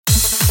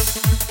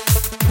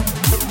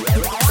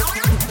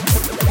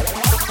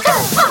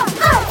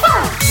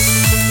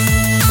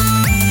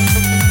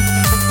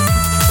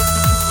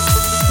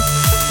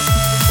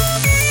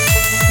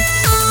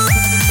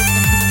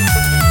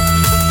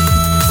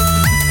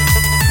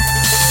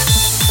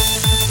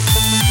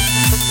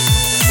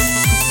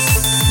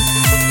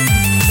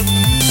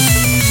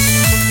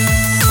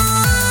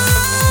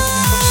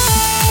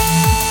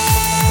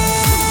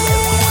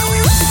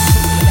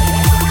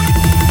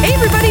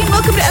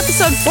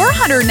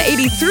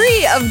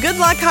483 of Good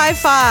Luck High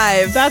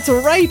Five. That's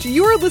right.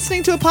 You are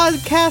listening to a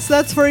podcast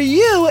that's for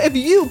you if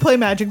you play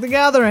Magic the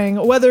Gathering.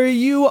 Whether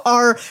you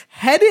are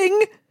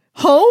heading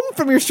home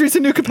from your Streets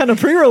of New Capenna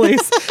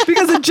pre-release,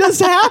 because it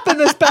just happened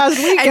this past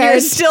weekend. And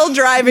you're still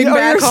driving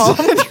back home.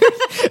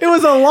 It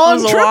was a long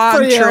trip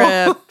for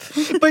you.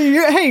 But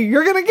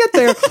you're going to get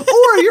there.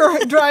 Or you're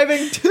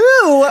driving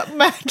to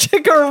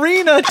Magic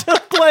Arena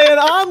to play an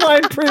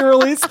online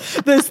pre-release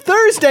this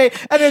Thursday.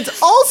 And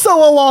it's also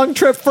a long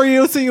trip for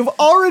you, so you've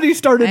already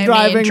started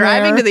driving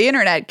driving there. to the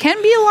internet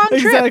can be a long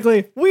trip.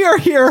 Exactly. We are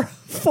here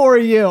for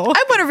you.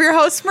 I'm one of your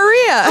hosts,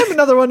 Maria. I'm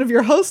another one of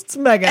your hosts,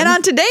 Megan. And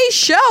on today's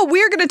show,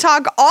 we are going to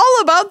talk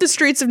all about the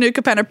Streets of New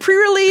Capenna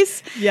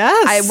pre-release.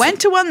 Yes. I went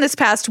to one this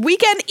past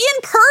weekend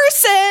in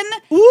person.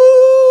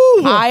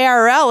 Woo!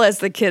 IRL, as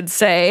the kids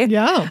say.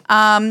 Yeah.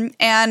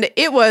 And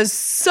it was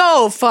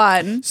so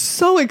fun.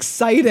 So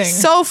exciting.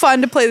 So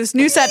fun to play this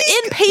new set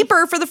in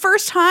paper for the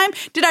first time.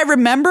 Did I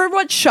remember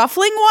what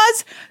shuffling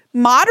was?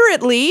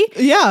 Moderately.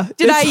 Yeah.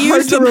 Did I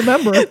use to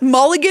remember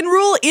mulligan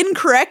rule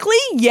incorrectly?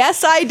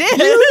 Yes, I did.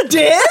 You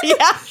did?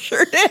 Yeah,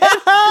 sure did.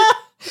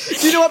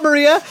 Do you know what,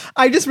 Maria?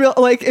 I just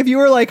like if you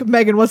were like,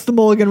 Megan, what's the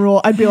mulligan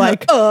rule? I'd be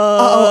like,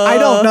 I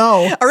don't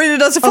know. Arena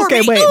does it for me.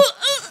 Okay, wait.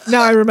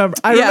 Now I remember.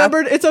 I Yeah.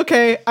 remembered. It's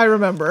okay. I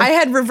remember. I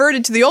had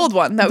reverted to the old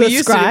one that The we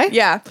used scry? to do.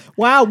 Yeah.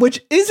 Wow, which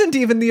isn't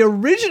even the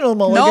original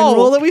mulligan No.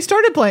 rule that we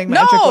started playing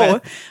Magic No.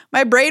 with.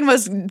 My brain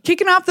was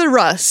kicking off the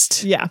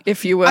rust. Yeah.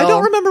 If you will. I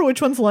don't remember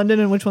which one's London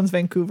and which one's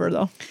Vancouver,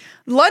 though.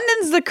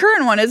 London's the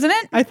current one, isn't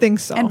it? I think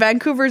so. And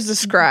Vancouver's the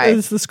scry.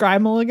 Is the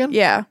Scry mulligan?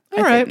 Yeah.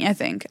 All right. I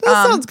think.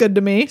 That sounds good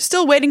to me.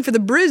 Still waiting for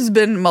the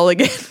Brisbane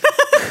mulligan.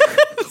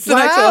 It's the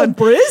next Wow, one.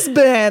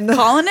 Brisbane.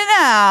 Calling it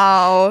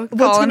now.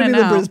 What's going to be the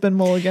now. Brisbane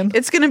mulligan?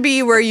 It's going to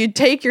be where you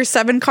take your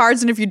 7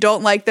 cards, and if you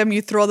don't like them,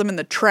 you throw them in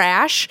the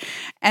trash.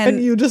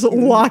 And you just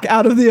walk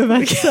out of the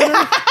event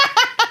center.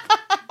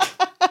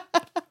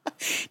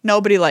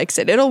 Nobody likes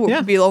it.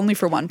 It'll be only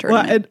for one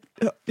tournament.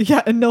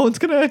 And no one's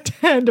going to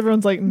attend.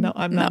 Everyone's like, no,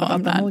 I'm not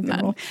about the mulligan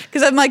rule.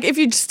 Because I'm like, if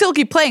you still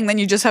keep playing, then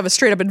you just have a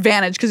straight up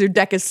advantage because your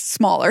deck is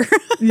smaller.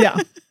 Yeah.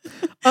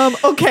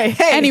 Okay.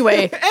 Hey.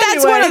 Anyway,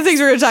 that's one of the things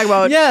we're going to talk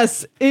about.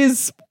 Yes.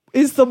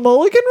 Is the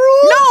mulligan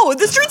rule? No,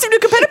 the Streets of New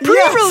Capenna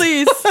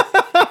pre-release.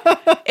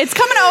 It's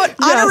coming out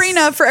on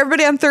Arena for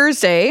everybody on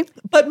Thursday.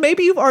 But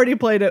maybe you've already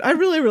played it. I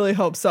really, really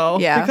hope so.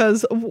 Yeah.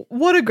 Because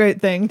what a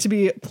great thing to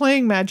be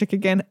playing Magic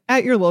again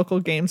at your local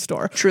game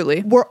store.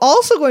 Truly. We're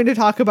also going to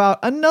talk about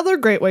another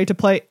great way to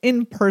play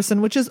in person,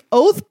 which is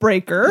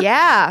Oathbreaker.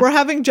 Yeah. We're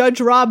having Judge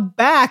Rob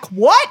back.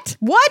 What?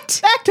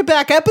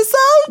 Back-to-back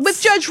episodes?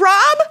 With Judge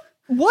Rob?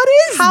 What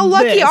is How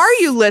lucky this? are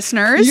you,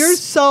 listeners? You're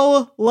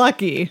so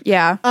lucky.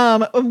 Yeah.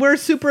 We're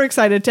super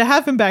excited to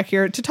have him back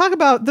here to talk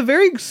about the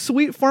very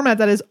sweet format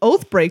that is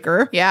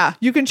Oathbreaker. Yeah.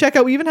 You can check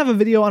out, we even have a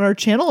video on our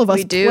channel of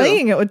us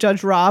playing it with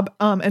Judge Rob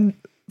and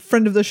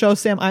friend of the show,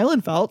 Sam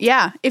Eilenfeld.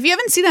 Yeah. If you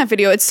haven't seen that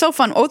video, it's so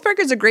fun. Oathbreaker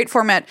is a great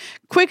format.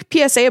 Quick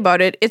PSA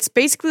about it. It's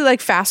basically like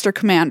faster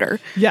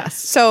Commander. Yes.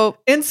 So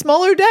in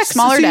smaller decks.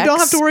 Smaller so decks. you don't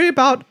have to worry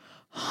about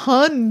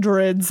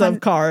hundreds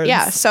of cards.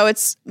 Yeah, so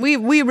it's we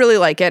really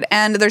like it,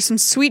 and there's some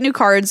sweet new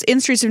cards in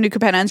Streets of New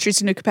Capenna and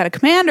Streets of New Capenna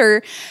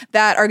Commander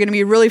that are going to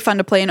be really fun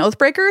to play in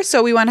Oathbreaker.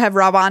 So we want to have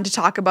Rob on to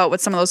talk about what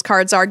some of those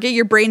cards are. Get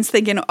your brains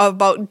thinking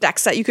about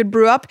decks that you could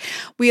brew up.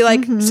 We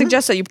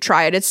suggest that you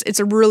try it. It's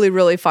a really,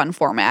 really fun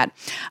format,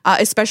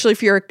 especially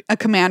if you're a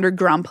Commander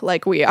grump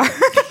like we are.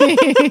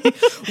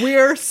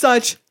 We're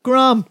such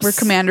grumps. We're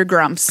Commander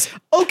grumps.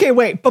 Okay,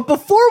 wait, but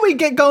before we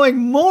get going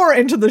more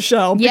into the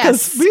show,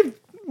 because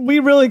we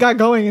really got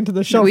going into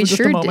the show for just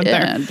a moment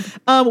there.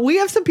 We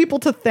have some people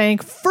to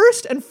thank.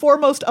 First and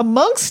foremost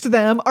amongst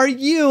them are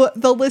you,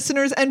 the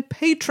listeners and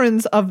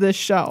patrons of this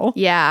show.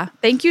 Yeah.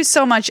 Thank you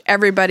so much,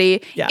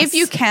 everybody. Yes. If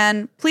you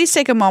can, please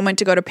take a moment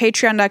to go to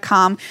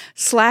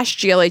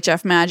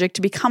patreon.com/GLHFmagic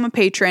to become a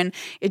patron.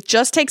 It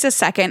just takes a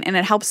second and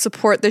it helps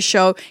support the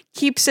show,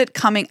 keeps it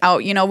coming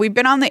out. You know, we've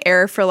been on the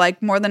air for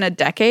like more than a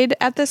decade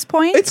at this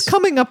point. It's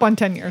coming up on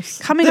 10 years.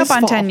 Coming up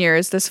on 10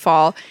 years this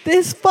fall.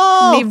 This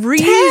fall. The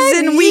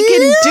reason we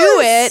can do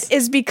it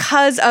is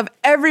because of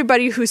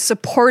everybody who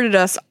supported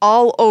us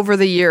all over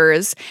the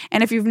years.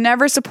 And if you've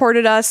never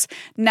supported us,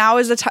 now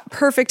is the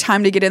perfect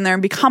time to get in there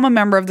and become a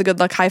member of the Good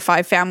Luck High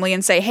Five family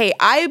and say, hey,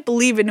 I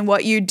believe in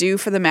what you do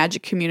for the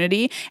Magic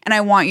community and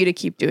I want you to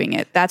keep doing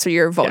it. That's what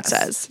your vote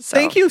says. So.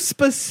 Thank you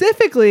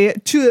specifically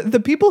to the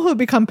people who have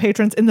become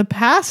patrons in the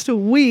past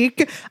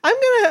week. I'm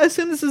going to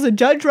assume this is a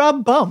Judge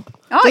Rob bump.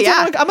 Oh,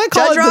 yeah. I'm going to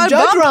call it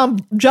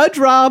the Judge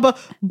Rob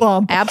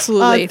bump.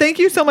 Absolutely. Thank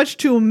you so much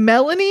to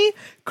Melanie,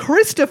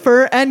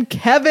 Christopher, and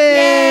Kevin.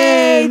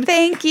 Yay,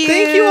 thank you.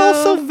 Thank you all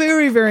so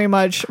very, very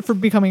much for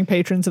becoming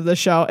patrons of the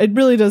show. It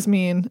really does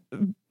mean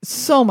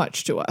so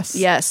much to us.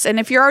 Yes. And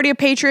if you're already a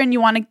patron,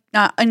 you want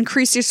to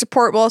increase your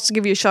support, we'll also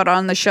give you a shout out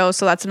on the show.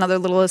 So that's another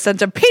little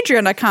incentive.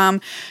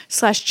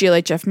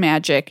 Patreon.com/GLHF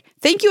Magic.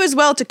 Thank you as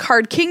well to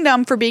Card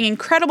Kingdom for being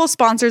incredible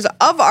sponsors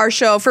of our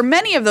show for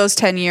many of those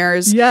 10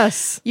 years.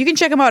 Yes. You can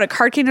check them out at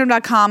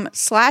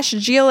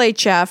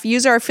cardkingdom.com/GLHF.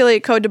 Use our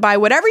affiliate code to buy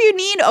whatever you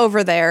need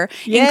over there,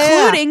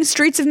 including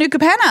Streets of New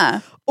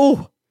Capenna.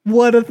 Oh,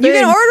 what a thing. You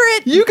can order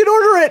it. You can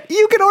order it.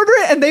 You can order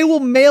it, and they will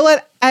mail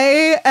it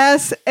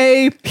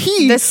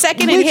ASAP. The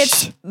second it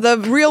hits the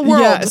real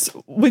world. Yes,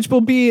 which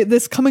will be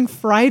this coming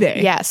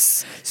Friday.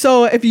 Yes.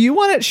 So if you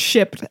want it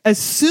shipped as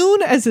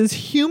soon as is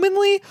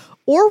humanly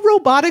or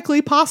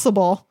robotically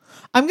possible,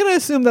 I'm going to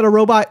assume that a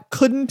robot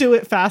couldn't do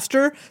it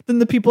faster than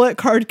the people at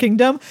Card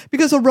Kingdom,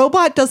 because a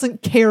robot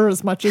doesn't care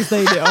as much as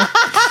they do.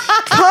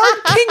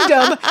 Card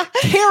Kingdom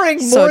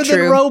caring more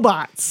than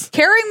robots.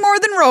 Caring more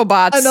than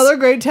robots. Another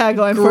great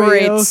tagline for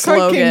you.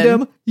 Slogan. Card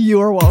Kingdom, you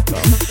are welcome.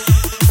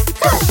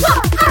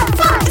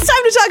 It's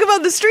time to talk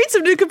about the Streets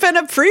of New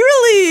Capenna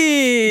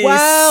pre-release.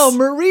 Wow,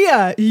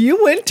 Maria,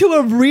 you went to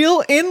a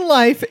real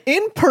in-life,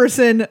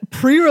 in-person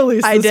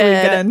pre-release this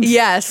weekend.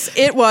 Yes,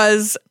 it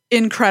was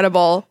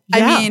incredible.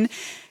 Yeah. I mean,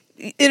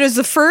 it is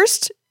the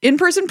first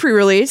in-person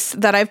pre-release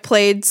that I've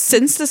played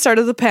since the start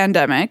of the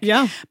pandemic.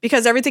 Yeah.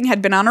 Because everything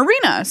had been on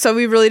Arena. So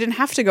we really didn't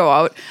have to go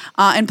out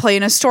and play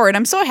in a store. And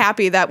I'm so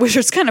happy that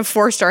Wizards kind of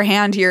forced our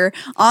hand here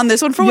on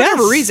this one for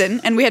whatever reason.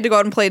 And we had to go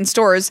out and play in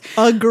stores.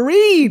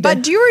 Agreed.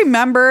 But do you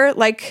remember,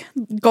 like,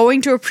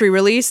 going to a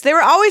pre-release? They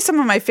were always some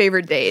of my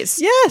favorite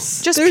days.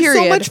 Yes. Just they're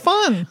period. so much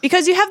fun.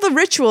 Because you have the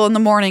ritual in the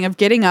morning of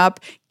getting up,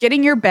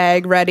 getting your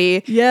bag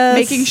ready,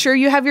 making sure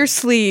you have your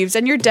sleeves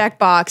and your deck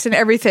box and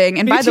everything.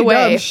 And by the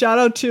way, shout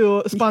out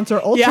to sponsor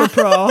Ultra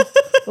Pro.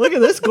 Look at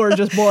this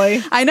gorgeous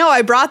boy. I know,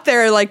 I brought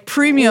their like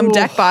premium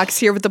deck box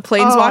here with the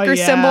Planeswalker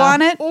symbol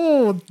on it.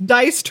 Oh,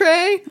 dice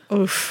tray.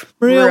 Oof.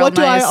 Maria, what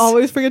do I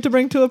always forget to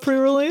bring to a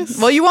pre-release?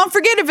 Well, you won't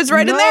forget if it's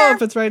right in there.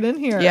 If it's right in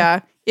here.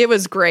 Yeah, it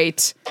was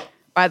great.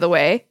 By the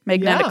way,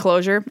 magnetic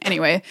closure.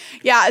 Anyway,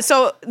 yeah,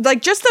 so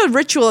like just the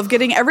ritual of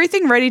getting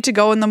everything ready to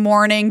go in the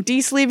morning,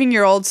 de-sleeving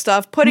your old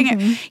stuff, putting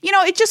it,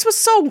 it just was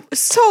so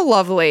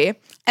lovely.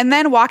 And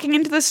then walking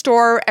into the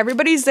store,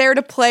 everybody's there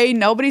to play.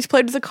 Nobody's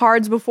played with the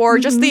cards before.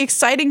 Just the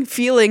exciting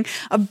feeling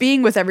of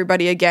being with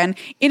everybody again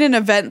in an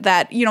event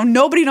that,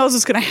 nobody knows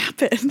what's going to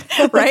happen,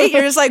 right?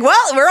 You're just like,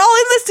 well, we're all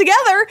in this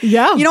together.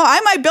 Yeah.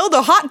 I might build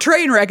a hot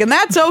train wreck and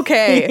that's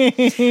okay.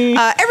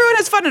 Everyone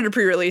has fun at a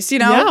pre-release,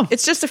 Yeah.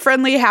 It's just a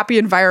friendly, happy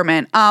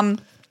environment.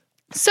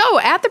 So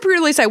at the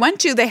pre-release I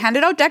went to, they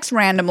handed out decks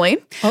randomly.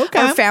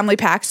 Okay. Or family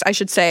packs, I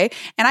should say.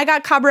 And I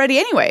got Cabaretti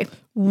anyway.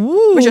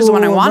 Ooh, which is the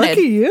one I wanted.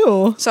 Lucky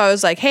you. So I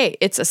was like, hey,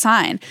 it's a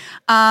sign.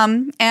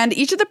 And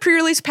each of the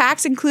pre-release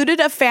packs included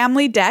a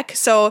family deck.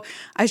 So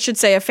I should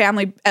say a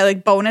family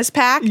bonus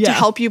pack to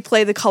help you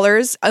play the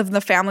colors of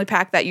the family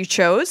pack that you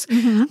chose.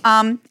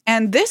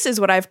 And this is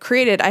what I've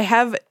created. I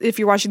have, if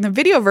you're watching the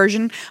video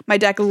version, my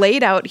deck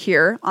laid out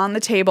here on the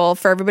table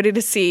for everybody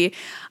to see.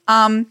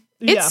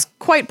 It's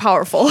quite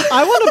powerful.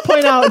 I want to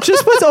point out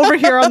just what's over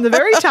here on the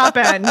very top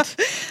end.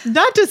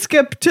 Not to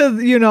skip to,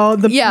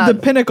 the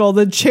pinnacle,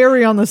 the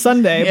cherry on the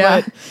sundae,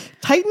 but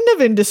Titan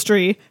of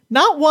Industry,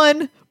 not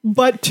one,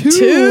 but two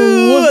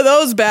of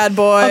those bad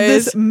boys. Of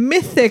this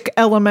mythic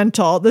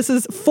elemental. This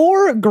is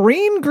 4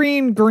 green.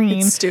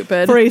 It's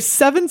stupid. For a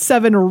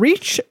 7/7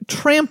 reach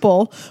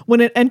trample. When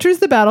it enters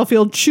the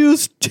battlefield,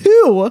 choose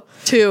 2.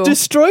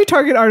 Destroy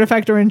target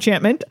artifact or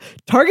enchantment.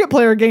 Target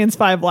player gains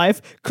 5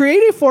 life.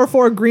 Create a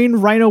 4/4 green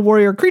Rhino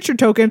Warrior creature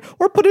token,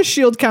 or put a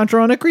shield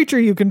counter on a creature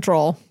you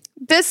control.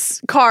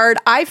 This card,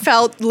 I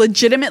felt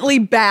legitimately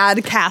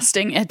bad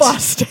casting it.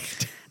 Busted.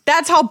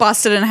 That's how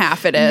busted in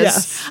half it is.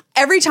 Yes.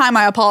 Every time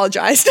I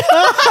apologized.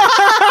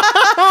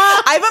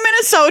 I'm a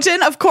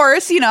Minnesotan, of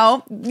course,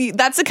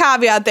 that's a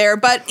caveat there.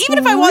 But even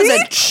if I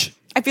wasn't,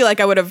 I feel like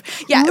I would have.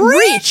 Yeah,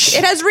 reach.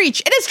 It has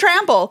reach. It has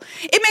trample.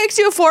 It makes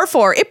you a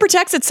 4/4. It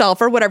protects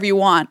itself or whatever you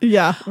want.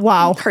 Yeah.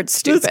 Wow. Card's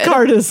stupid. This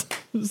card is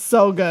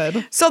so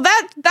good. So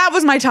that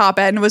was my top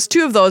end, was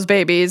 2 of those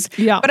babies.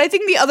 Yeah. But I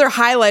think the other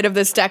highlight of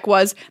this deck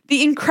was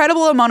the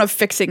incredible amount of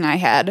fixing I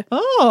had.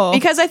 Oh.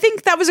 Because I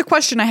think that was a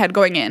question I had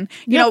going in.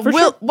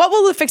 What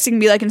will the fixing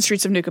be like in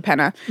Streets of New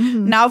Capenna?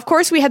 Now, of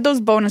course, we had those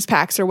bonus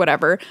packs or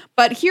whatever.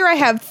 But here I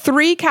have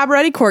 3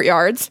 Cabaretti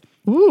Courtyards.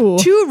 Ooh.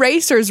 2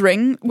 Racer's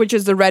Ring, which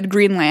is the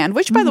red-green land,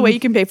 which, by the way,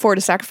 you can pay 4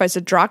 to sacrifice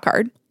a draw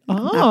card.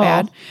 Not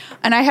bad.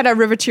 And I had a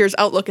Riveteer's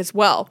Outlook as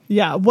well.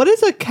 Yeah. What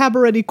does a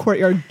Cabaretti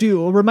Courtyard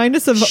do? Remind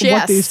us of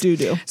what these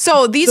do.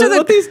 So these are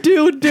what these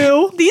do.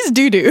 These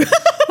do.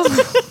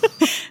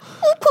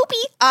 Poopy.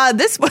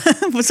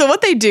 So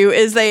what they do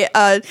is they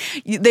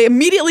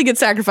immediately get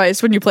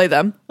sacrificed when you play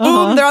them.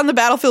 Boom, they're on the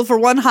battlefield for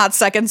 1 hot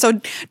second. So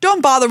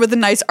don't bother with the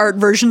nice art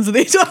versions of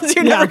these ones.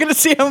 You're never going to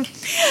see them,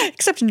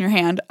 except in your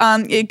hand.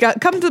 Come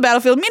to the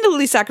battlefield,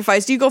 immediately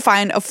sacrificed. You go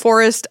find a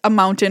forest, a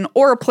mountain,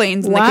 or a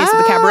plains in the case of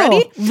the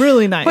Cabaretti.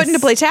 Really nice. Put into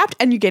play tapped,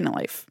 and you gain a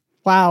life.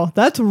 Wow,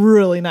 that's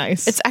really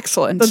nice. It's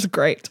excellent. That's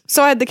great.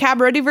 So I had the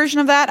Cabaretti version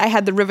of that. I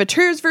had the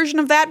Riveteurs version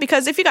of that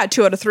because if you got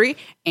 2 out of 3,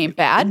 ain't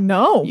bad.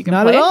 No, you can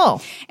not play at it.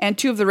 all. And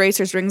 2 of the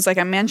Racers rings, like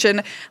I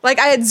mentioned. Like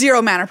I had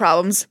 0 mana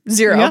problems.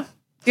 0. Yeah.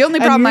 The only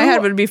problem I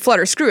had would be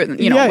Flutter Screw,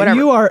 whatever.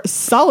 You are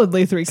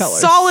solidly 3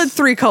 colors. Solid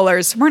 3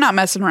 colors. We're not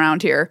messing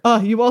around here.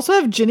 You also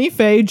have Ginny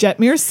Faye,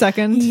 Jetmir's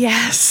second.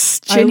 Yes,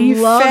 Ginny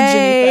love Faye.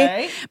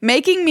 Ginny Faye.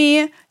 Making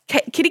me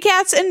kitty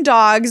cats and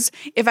dogs.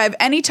 If I have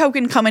any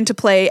token come into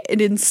play,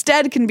 it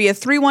instead can be a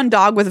 3/1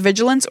 dog with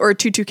vigilance or a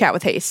 2/2 cat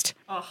with haste.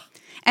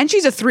 And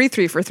she's a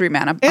 3/3 for 3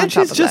 mana. And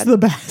she's just the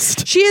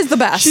best. She is the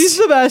best. She's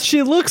the best.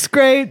 She looks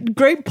great.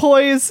 Great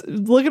poise.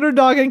 Look at her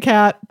dog and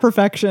cat.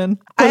 Perfection.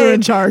 Put her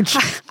in charge.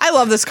 I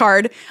love this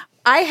card.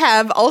 I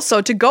have also,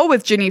 to go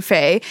with Ginny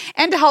Faye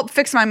and to help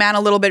fix my mana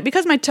a little bit,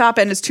 because my top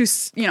end is 2,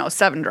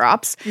 7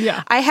 drops.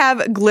 Yeah. I have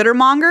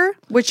Glittermonger,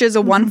 which is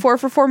a 1/4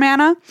 for 4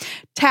 mana.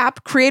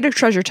 Tap, create a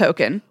treasure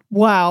token.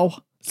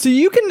 Wow. So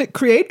you can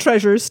create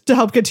treasures to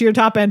help get to your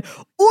top end,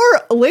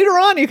 or later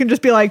on you can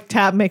just be like,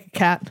 tap, make a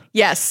cat.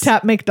 Yes.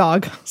 Tap, make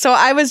dog. So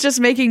I was just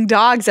making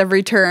dogs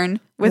every turn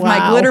with my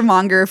Wow.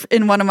 Glittermonger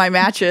in one of my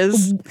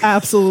matches.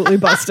 Absolutely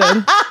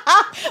busted.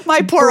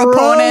 My poor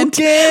opponent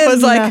Broken.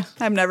 was like,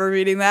 I'm never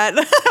beating that.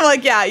 I'm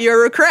like, yeah,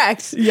 you're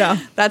correct. Yeah.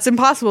 That's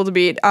impossible to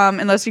beat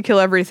unless you kill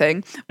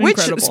everything.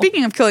 Incredible. Which,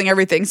 speaking of killing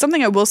everything,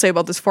 something I will say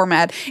about this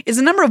format is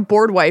the number of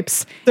board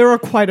wipes There are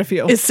quite a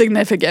few. is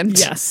significant.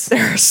 Yes.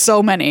 There are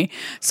so many.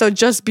 So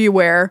just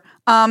beware.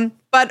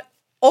 But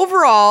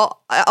overall,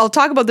 I'll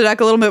talk about the deck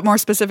a little bit more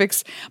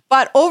specifics.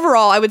 But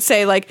overall, I would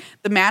say like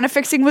the mana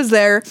fixing was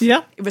there.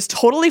 Yeah. It was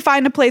totally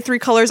fine to play 3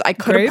 colors. I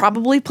could have Great.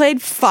 probably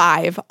played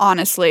 5,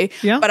 honestly.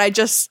 Yeah. But I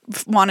just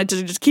wanted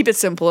to just keep it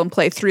simple and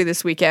play 3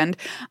 this weekend.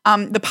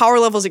 The power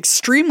level is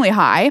extremely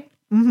high.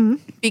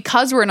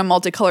 Because we're in a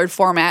multicolored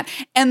format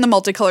and the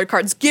multicolored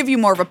cards give you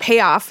more of a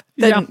payoff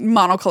than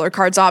monocolored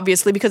cards,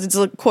 obviously, because it's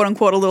quote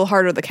unquote a little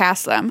harder to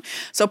cast them.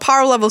 So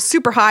power level is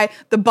super high.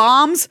 The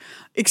bombs,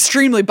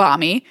 extremely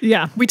bomby.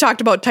 Yeah. We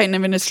talked about Titan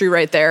of Industry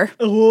right there.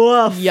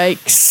 Woof.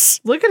 Yikes.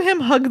 Look at him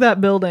hug that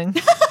building.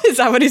 Is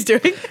that what he's doing?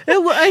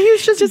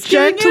 He's just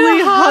giving it gently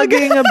a hug.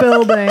 hugging a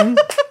building.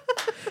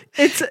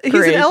 He's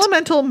Great. an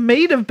elemental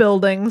made of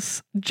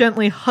buildings,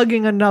 gently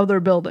hugging another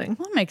building.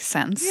 That makes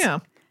sense. Yeah.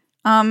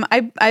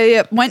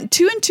 I went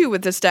 2 and 2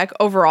 with this deck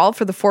overall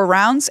for the 4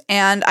 rounds,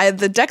 and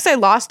the decks I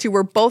lost to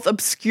were both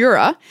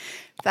Obscura.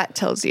 If that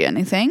tells you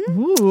anything.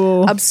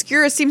 Ooh.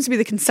 Obscura seems to be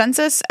the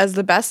consensus as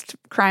the best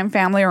crime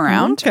family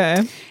around.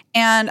 Okay.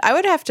 And I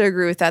would have to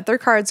agree with that. Their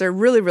cards are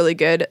really, really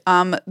good.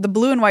 The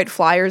blue and white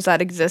flyers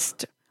that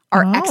exist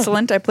are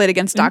excellent. I played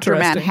against Dr.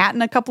 Interesting.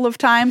 Manhattan a couple of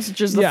times,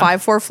 which is the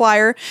 5/4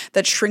 flyer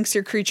that shrinks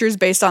your creatures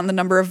based on the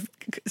number of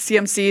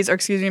CMCs, or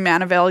excuse me,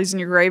 mana values in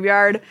your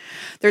graveyard.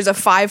 There's a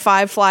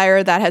 5/5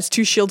 flyer that has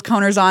 2 shield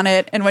counters on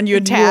it, and when you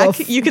attack,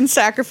 Woof. you can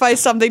sacrifice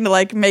something to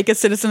like make a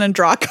citizen and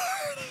draw a card.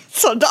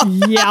 So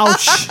dumb.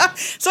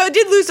 Youch. So I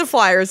did lose the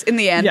flyers in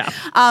the end. Yeah.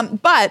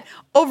 But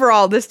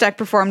overall, this deck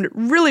performed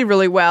really,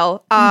 really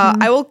well.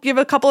 I will give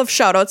a couple of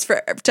shout outs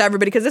to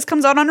everybody because this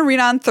comes out on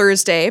Arena on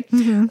Thursday.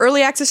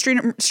 Early access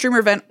streamer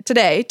event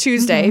today,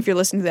 Tuesday. If you're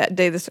listening to that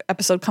day this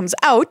episode comes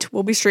out,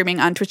 we'll be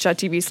streaming on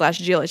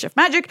twitch.tv/GLHF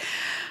Magic.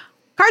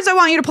 Cards I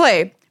want you to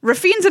play.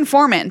 Rafine's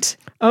Informant.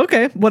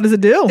 Okay. What does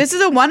it do? This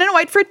is a 1 and a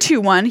white for a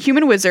 2/1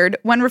 human wizard.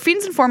 When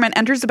Rafine's Informant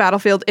enters the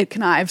battlefield, it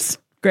connives.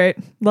 Great.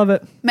 Love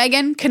it.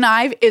 Megan,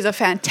 connive is a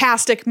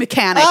fantastic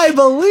mechanic. I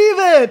believe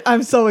it.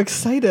 I'm so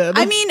excited.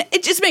 I mean,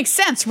 it just makes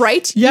sense,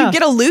 right? Yeah. You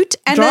get a loot,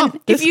 and Draw,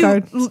 then if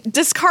discard. you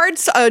discard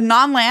a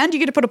non-land, you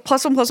get to put a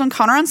 +1/+1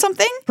 counter on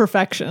something.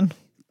 Perfection.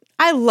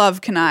 I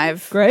love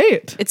connive.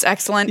 Great. It's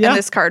excellent, Yeah. and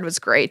this card was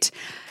great.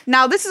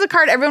 Now, this is a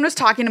card everyone was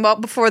talking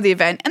about before the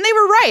event, and they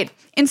were right.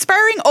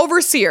 Inspiring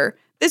Overseer.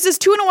 This is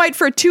 2 and a white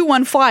for a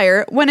 2/1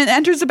 flyer. When it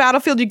enters the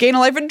battlefield, you gain a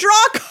life and draw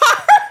a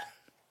card.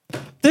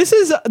 This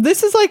is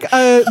like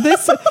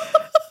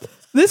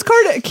this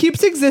card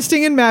keeps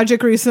existing in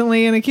Magic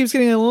recently, and it keeps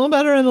getting a little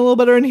better and a little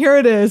better. And here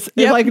it is.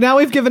 And, Yep. like, now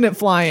we've given it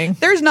flying.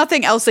 There's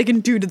nothing else they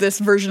can do to this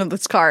version of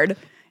this card.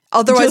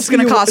 Otherwise, it's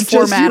going to cost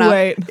 4 just you mana.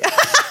 wait.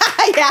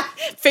 Yeah,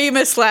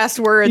 famous last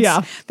words.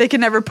 Yeah. They can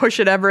never push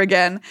it ever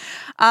again.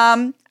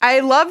 I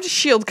loved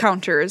shield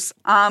counters.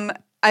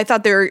 I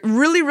thought they were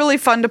really, really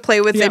fun to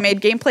play with. Yeah. They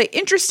made gameplay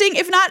interesting,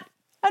 if not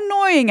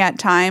annoying at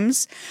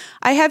times.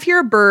 I have here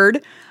a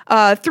bird,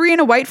 3 and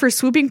a white for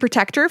Swooping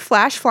Protector,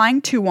 flash flying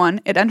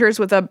 2/1. It enters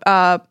with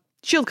a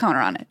shield counter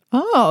on it.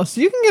 Oh,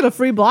 so you can get a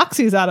free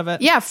Bloxies out of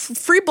it. Yeah,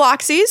 free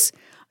Bloxies.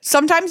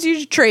 Sometimes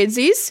you trade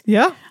these.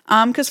 Yeah.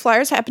 Because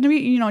flyers happen to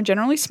be,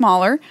 generally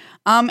smaller.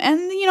 And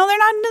they're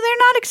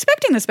not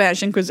expecting the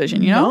Spanish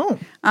Inquisition, No.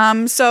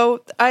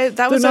 So that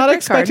They're was not a great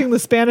expecting card. the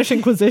Spanish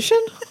Inquisition?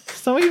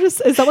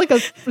 Is that like a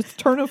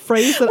turn of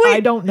phrase that I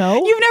don't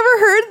know? You've never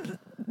heard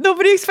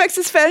nobody expects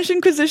the Spanish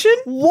Inquisition?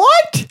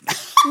 What?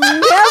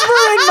 Never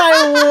in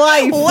my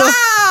life.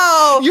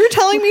 Wow. You're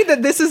telling me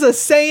that this is a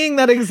saying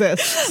that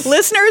exists.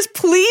 Listeners,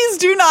 please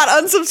do not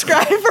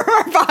unsubscribe from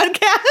our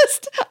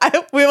podcast.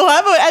 We will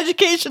have an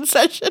education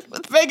session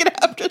with Megan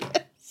after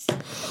this.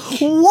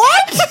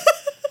 What?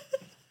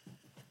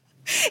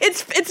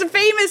 It's a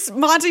famous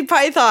Monty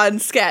Python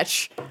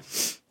sketch.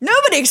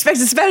 Nobody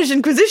expects a Spanish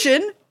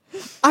Inquisition.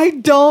 I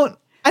don't.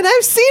 And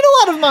I've seen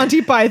a lot of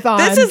Monty Python.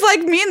 This is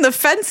like me and the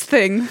fence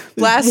thing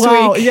last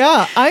week.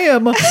 Yeah, I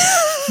am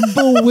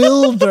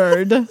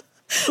bewildered.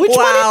 Which Monty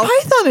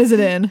Python is it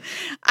in?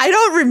 I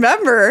don't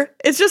remember.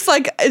 It's just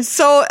like it's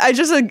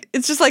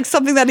just like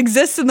something that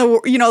exists in the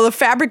the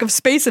fabric of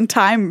space and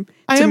time.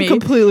 I am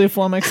completely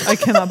flummoxed. I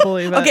cannot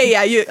believe it. Okay,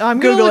 yeah, I'm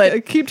Google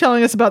it. Keep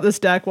telling us about this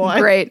deck.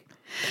 Great.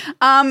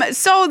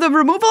 So the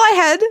removal I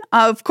had,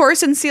 of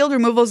course, in sealed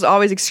removal is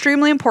always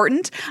extremely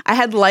important. I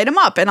had Light 'em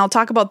Up, and I'll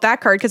talk about that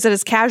card because it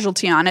has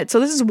Casualty on it. So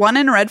this is 1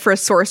 in red for a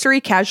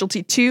sorcery,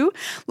 Casualty 2.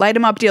 Light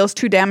 'em Up deals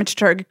 2 damage to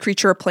target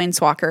creature or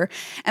planeswalker.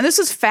 And this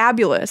was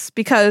fabulous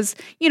because,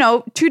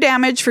 2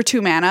 damage for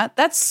 2 mana,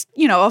 that's,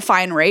 a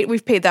fine rate.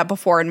 We've paid that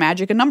before in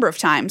Magic a number of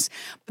times.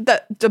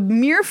 But the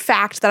mere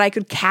fact that I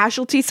could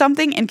Casualty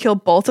something and kill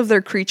both of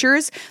their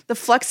creatures, the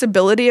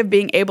flexibility of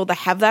being able to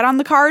have that on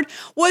the card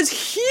was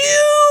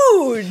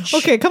huge.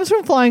 Okay, it comes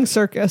from Flying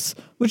Circus,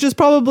 which is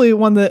probably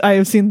one that I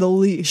have seen the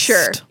least.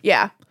 Sure,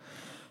 yeah.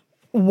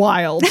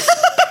 Wild.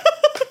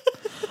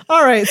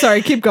 All right,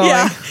 sorry, keep going.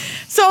 Yeah.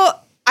 So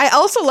I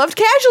also loved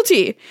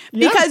Casualty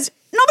because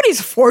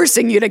nobody's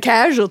forcing you to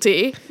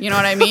Casualty. You know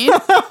what I mean?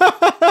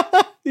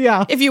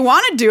 Yeah. If you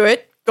want to do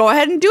it, go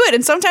ahead and do it.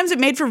 And sometimes it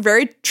made for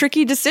very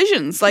tricky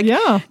decisions. Like,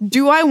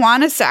 do I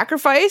want to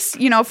sacrifice,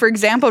 for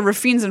example,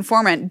 Rafine's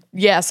Informant?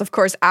 Yes, of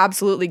course,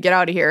 absolutely. Get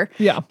out of here.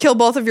 Yeah. Kill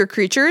both of your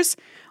creatures.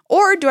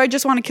 Or do I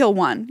just want to kill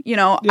one?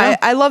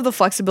 I love the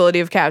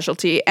flexibility of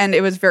Casualty, and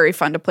it was very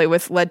fun to play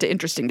with, led to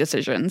interesting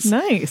decisions.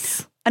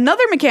 Nice.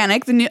 Another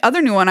mechanic, the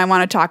other new one I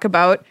want to talk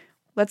about,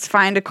 let's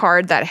find a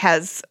card that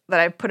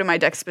I put in my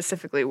deck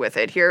specifically with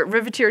it here.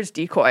 Riveteer's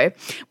Decoy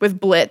with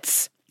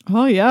Blitz.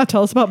 Oh, yeah.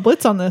 Tell us about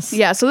Blitz on this.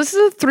 Yeah, so this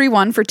is a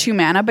 3/1 for 2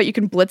 mana, but you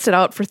can blitz it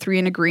out for 3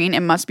 and a green. It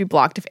must be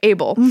blocked if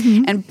able.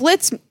 Mm-hmm. And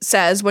Blitz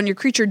says when your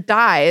creature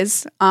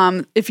dies,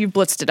 if you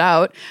blitzed it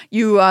out,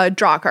 you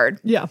draw a card.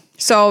 Yeah.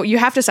 So you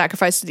have to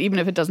sacrifice it even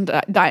if it doesn't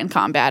die in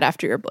combat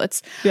after your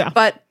blitz. Yeah.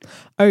 But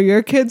are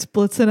your kids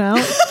blitzing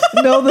out?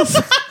 Know the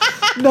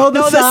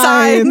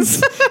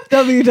signs.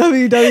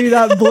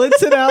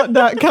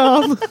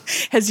 www.blitzitout.com.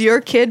 Has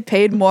your kid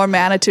paid more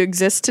mana to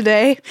exist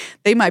today?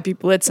 They might be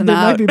blitzing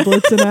out. They might be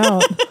blitzing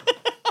out.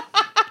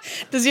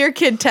 Does your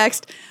kid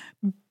text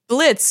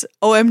Blitz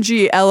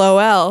OMG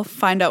LOL?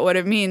 Find out what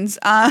it means.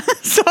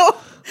 So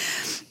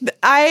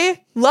I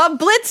love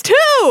Blitz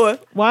too.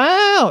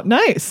 Wow,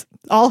 nice.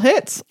 All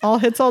hits all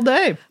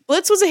day.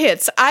 Blitz was a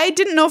hit. I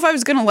didn't know if I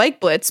was going to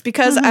like Blitz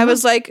because I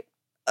was like,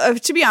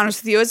 to be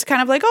honest with you, it's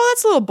kind of like, oh,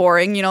 that's a little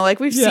boring. Like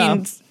we've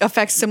seen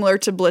effects similar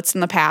to Blitz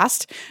in the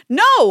past.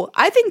 No,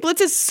 I think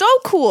Blitz is so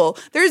cool.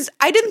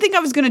 I didn't think I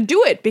was going to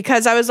do it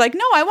because I was like,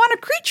 no, I want a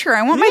creature.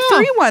 I want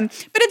my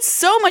 3/1. But it's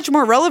so much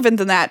more relevant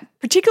than that,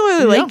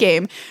 particularly late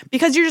game,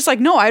 because you're just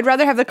like, no, I'd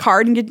rather have the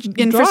card and get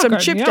in for some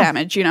chip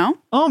damage,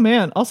 Oh,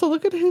 man. Also,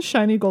 look at his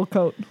shiny gold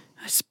coat.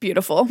 It's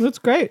beautiful. That's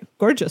great.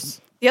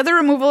 Gorgeous. The other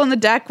removal in the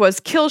deck was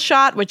Kill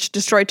Shot, which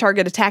destroyed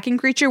target attacking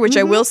creature, which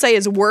I will say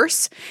is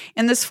worse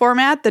in this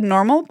format than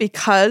normal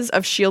because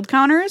of shield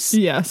counters.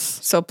 Yes.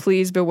 So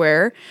please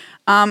beware.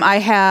 I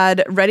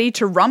had Ready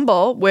to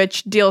Rumble,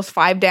 which deals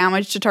 5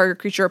 damage to target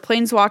creature or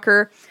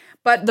planeswalker.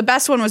 But the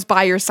best one was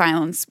Buy Your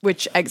Silence,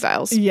 which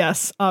exiles.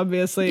 Yes,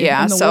 obviously.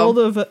 Yeah, in the world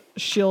of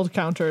shield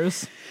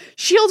counters.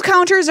 Shield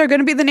counters are going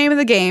to be the name of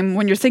the game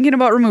when you're thinking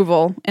about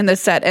removal in this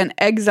set. And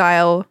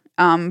exile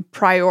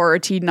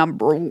priority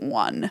number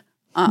 1.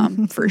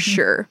 For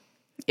sure.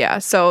 Yeah,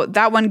 so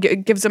that one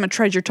gives them a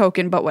treasure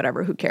token, but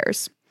whatever, who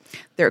cares?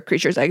 Their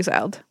creature's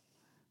exiled.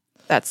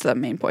 That's the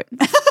main point.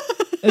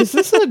 Is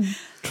this a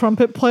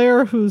trumpet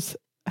player who's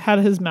had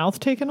his mouth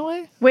taken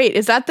away? Wait,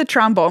 is that the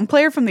trombone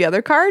player from the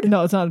other card?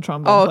 No, it's not a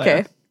trombone player.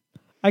 Okay.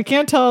 I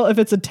can't tell if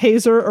it's a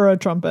taser or a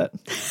trumpet.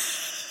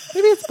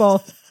 Maybe it's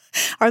both.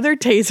 Are there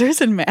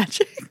tasers in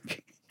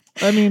Magic?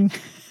 I mean,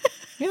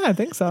 yeah, I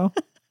think so.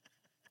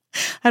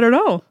 I don't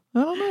know. I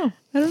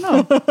don't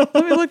know.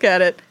 Let me look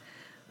at it.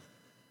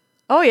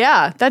 Oh,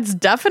 yeah. That's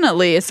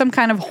definitely some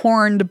kind of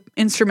horned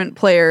instrument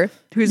player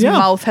whose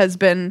mouth has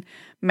been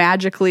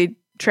magically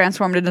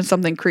transformed into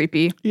something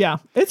creepy. Yeah,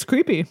 it's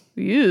creepy.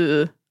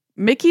 Ew.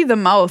 Mickey the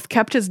Mouth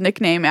kept his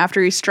nickname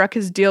after he struck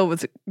his deal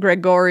with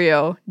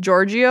Gregorio.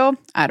 Giorgio?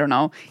 I don't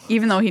know.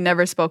 Even though he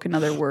never spoke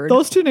another word.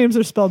 Those two names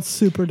are spelled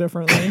super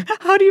differently.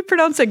 How do you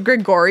pronounce it?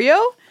 Gregorio?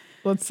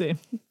 Let's see.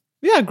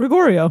 Yeah,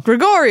 Gregorio.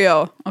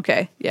 Gregorio.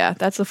 Okay. Yeah,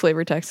 that's the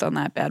flavor text on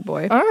that bad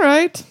boy. All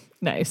right.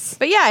 Nice.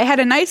 But yeah, I had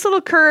a nice little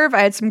curve.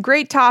 I had some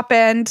great top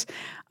end,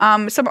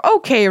 some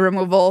okay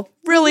removal.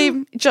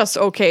 Really just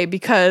okay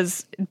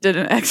because it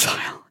didn't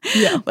exile.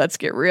 Yeah. Let's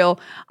get real.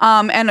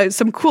 And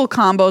some cool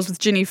combos with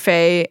Ginny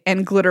Faye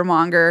and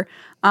Glittermonger.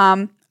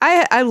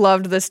 I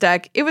loved this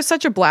deck. It was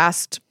such a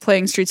blast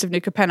playing Streets of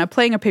New Capenna,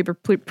 playing a paper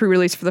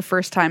pre-release for the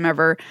first time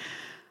ever.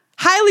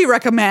 Highly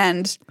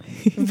recommend.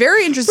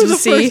 Very interested to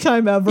see. For the first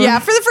time ever. Yeah,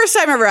 for the first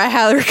time ever, I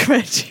highly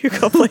recommend you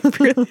go play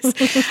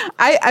pre-release.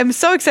 I'm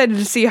so excited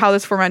to see how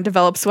this format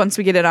develops once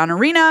we get it on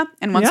Arena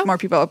and once more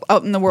people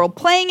out in the world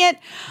playing it,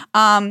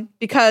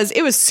 because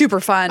it was super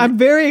fun. I'm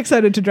very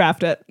excited to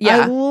draft it. Yeah.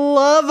 I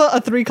love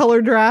a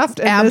 3-color draft,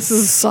 and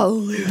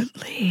Absolutely. This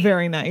is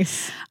very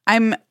nice.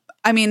 Do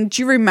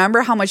you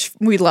remember how much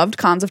we loved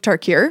Khans of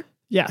Tarkir?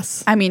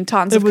 Yes.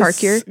 Tons of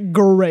Tarkir. It was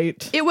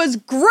great. It was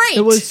great.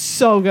 It was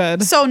so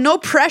good. So no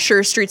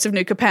pressure, Streets of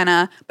New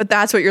Capenna, but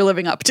that's what you're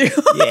living up to.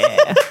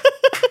 Yeah.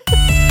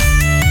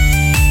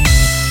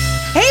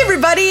 Hey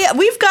everybody,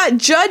 we've got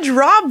Judge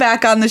Rob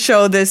back on the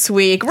show this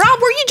week. Rob,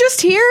 were you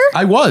just here?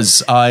 I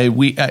was.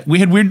 We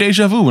had weird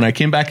deja vu when I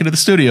came back into the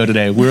studio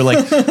today. We were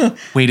like,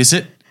 wait, is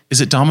it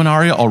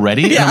Dominaria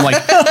already? Yeah. And I'm like,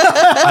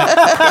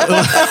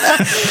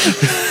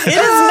 it is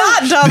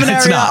not It's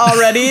Dominaria not.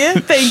 already.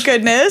 Thank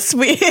goodness.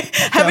 We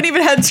haven't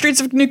even had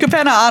Streets of New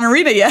Capenna on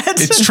Arena yet.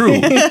 it's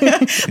true.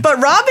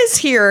 But Rob is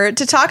here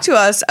to talk to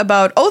us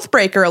about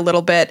Oathbreaker a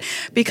little bit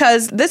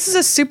because this is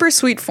a super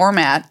sweet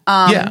format.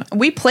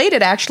 We played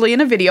it actually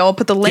in a video. I'll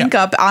put the link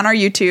up on our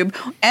YouTube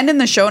and in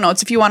the show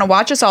notes if you want to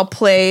watch us all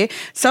play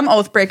some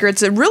Oathbreaker.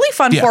 It's a really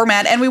fun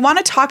format, and we want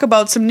to talk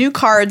about some new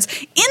cards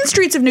in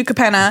Streets of New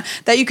Capenna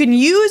that you can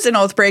use in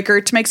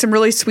Oathbreaker to make some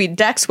really sweet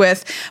decks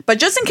with. But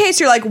just in case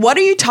you're like, what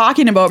are you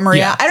talking about,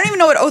 Maria? Yeah. I don't even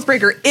know what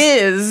Oathbreaker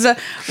is.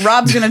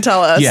 Rob's going to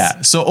tell us.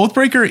 Yeah. So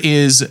Oathbreaker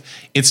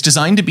it's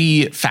designed to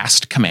be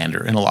fast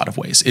commander in a lot of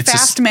ways. It's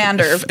Fast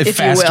Mander, if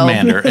fast you will.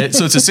 commander.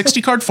 So it's a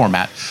 60 card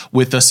format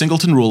with a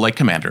singleton rule like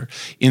commander.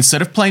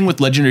 Instead of playing with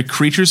legendary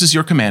creatures as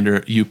your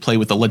commander, you play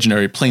with a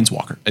legendary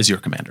planeswalker as your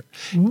commander.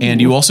 Ooh. And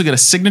you also get a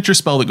signature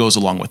spell that goes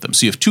along with them.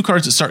 So you have 2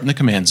 cards that start in the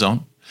command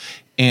zone.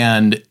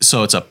 And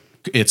so it's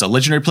a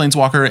legendary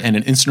planeswalker and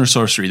an instant or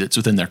sorcery that's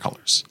within their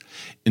colors.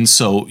 And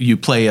so you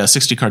play a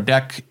 60-card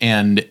deck,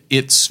 and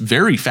it's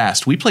very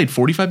fast. We played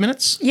 45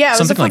 minutes? Yeah, it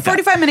was a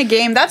 45-minute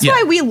game. That's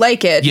why we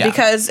like it,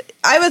 because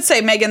I would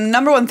say, Megan, the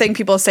number one thing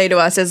people say to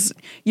us is,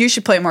 you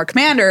should play more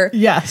Commander.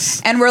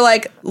 Yes. And we're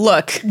like,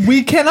 look.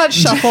 We cannot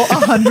shuffle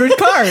 100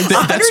 cards.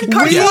 100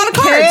 cards is a lot of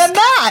cards. We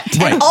cannot.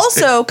 Right. And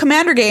also,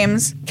 Commander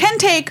games can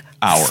take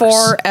hours.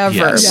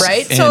 Forever,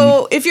 right? And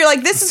so if you're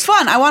like, this is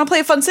fun, I want to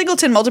play a fun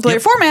singleton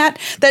multiplayer format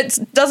that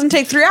doesn't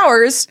take 3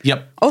 hours.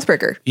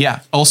 Oathbreaker. Yeah.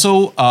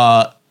 Also,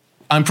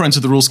 I'm friends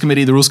with the Rules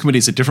Committee. The Rules Committee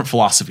is a different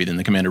philosophy than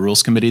the Commander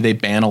Rules Committee. They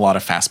ban a lot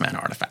of fast mana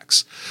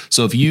artifacts.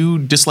 So if you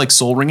dislike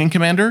Soul Ring in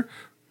Commander,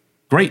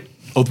 great.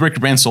 Oathbreaker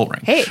bans Soul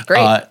Ring. Hey,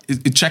 great.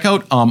 Check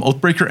out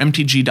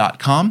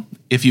oathbreakermtg.com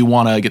if you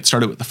want to get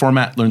started with the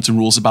format, learn some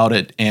rules about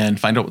it, and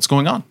find out what's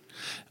going on.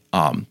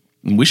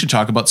 We should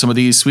talk about some of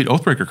these sweet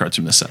Oathbreaker cards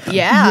from this set. Then.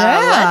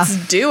 Yeah,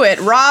 let's do it.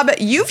 Rob,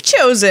 you've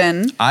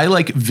chosen. I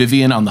like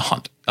Vivian on the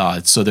Hunt.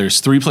 So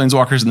there's 3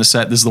 planeswalkers in the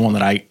set. This is the one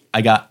that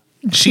I got.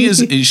 She is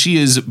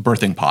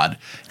birthing pod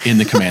in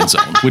the command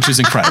zone, which is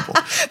incredible.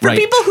 For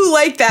people who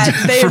like that,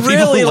 they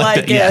really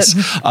like it. Yes.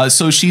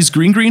 So she's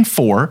green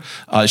 4.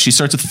 She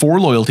starts with 4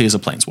 loyalty as a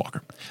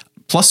planeswalker.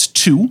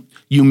 +2,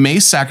 you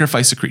may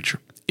sacrifice a creature.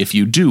 If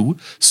you do,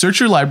 search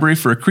your library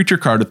for a creature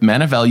card with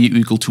mana value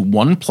equal to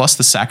 1 plus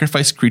the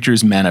sacrificed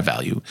creature's mana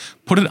value.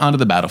 Put it onto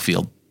the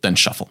battlefield, then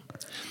shuffle.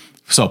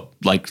 So,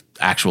 like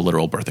actual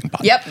literal birthing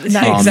pod. Yep,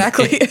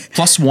 exactly.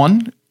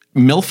 +1,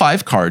 mill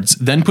 5 cards,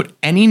 then put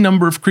any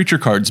number of creature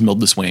cards milled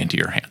this way into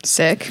your hand.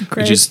 Sick.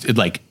 Great. Which is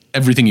like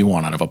everything you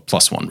want out of a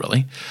 +1,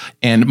 really.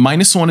 And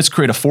 -1 is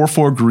create a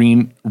 4/4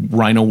 green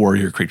Rhino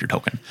Warrior creature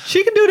token.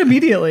 She can do it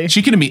immediately.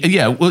 She can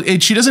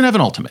she doesn't have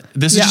an ultimate.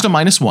 This is just a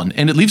 -1,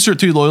 and it leaves her at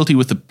 3 loyalty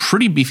with a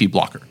pretty beefy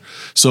blocker.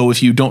 So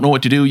if you don't know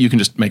what to do, you can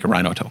just make a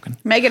Rhino token.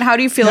 Megan, how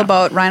do you feel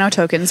about Rhino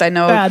tokens? I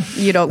know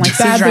you don't like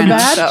siege than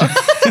rhinos. So.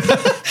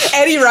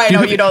 Any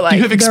Rhino you don't like. Do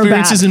you have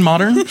experiences in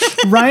Modern?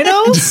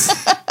 Rhinos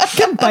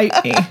can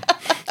bite me.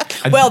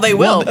 Well, they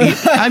will.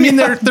 I mean,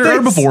 they're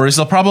herbivores.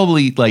 They'll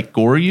probably like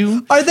gore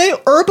you. Are they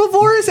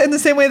herbivores in the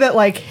same way that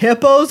like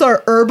hippos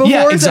are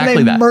herbivores exactly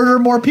and they murder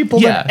more people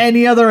than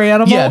any other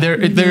animal? Yeah, they're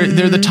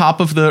the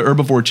top of the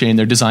herbivore chain.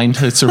 They're designed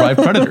to survive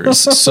predators.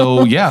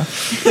 So yeah,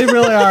 they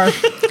really are.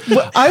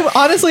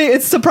 Honestly,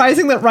 it's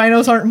surprising that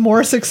rhinos aren't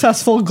more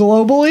successful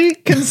globally,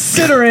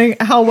 considering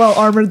how well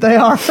armored they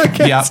are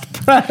against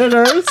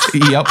predators.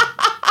 Yep.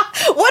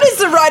 What is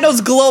the rhino's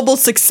global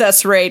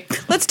success rate?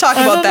 Let's talk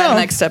about that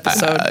next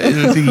episode.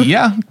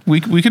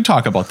 We could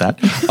talk about that.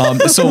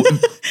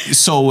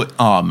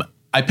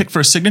 I picked for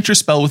a signature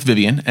spell with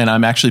Vivian, and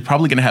I'm actually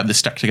probably going to have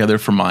this deck together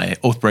for my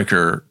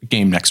Oathbreaker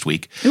game next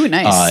week. Ooh,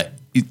 nice.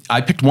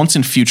 I picked Once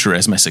in Future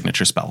as my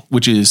signature spell,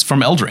 which is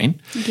from Eldraine.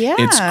 Yeah.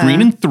 It's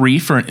green and 3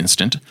 for an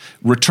instant.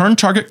 Return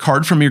target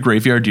card from your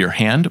graveyard to your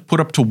hand. Put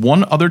up to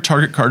 1 other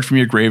target card from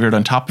your graveyard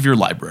on top of your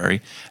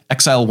library.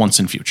 Exile Once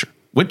in Future.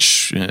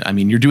 Which, I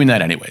mean, you're doing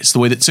that anyways. The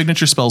way that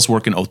signature spells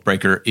work in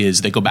Oathbreaker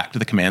is they go back to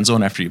the command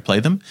zone after you play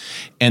them,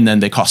 and then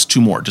they cost 2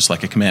 more, just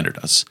like a commander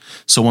does.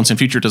 So Once in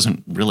Future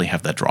doesn't really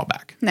have that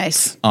drawback.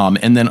 Nice.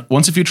 And then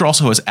Once in Future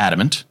also has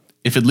Adamant.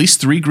 If at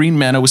least 3 green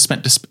mana was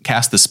spent to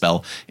cast the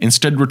spell,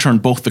 instead return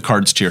both the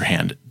cards to your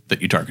hand.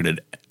 that you targeted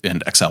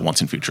and exile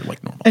once in future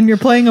like normal. And you're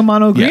playing a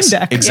mono green Yes,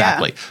 deck.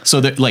 exactly. So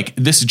that like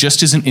this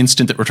just is an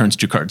instant that returns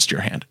 2 cards to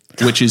your hand,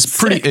 which is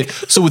pretty.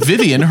 So with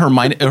Vivian,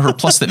 her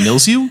plus that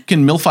mills you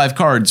can mill 5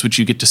 cards, which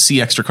you get to see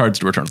extra cards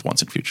to return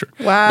once in future.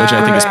 Wow. Which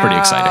I think is pretty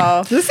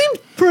exciting. This seems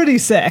pretty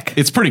sick.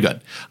 It's pretty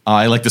good.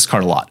 I like this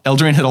card a lot.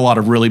 Eldraine had a lot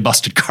of really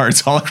busted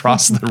cards all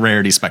across the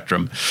rarity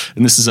spectrum,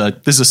 and this is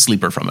a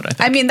sleeper from it. I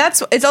think. I mean,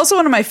 it's also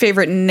one of my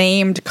favorite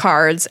named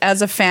cards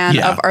as a fan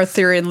Yeah. of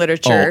Arthurian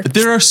literature. Oh,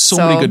 there are so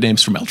many good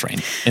names from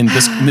Eldraine, and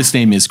this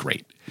name is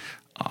great.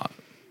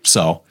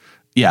 So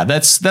yeah,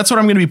 that's what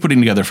I'm going to be putting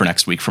together for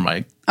next week for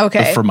my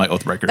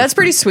Oathbreaker. That's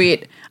pretty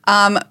sweet.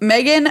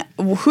 Megan,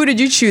 who did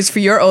you choose for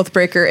your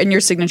Oathbreaker and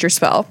your signature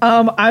spell?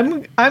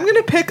 I'm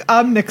gonna pick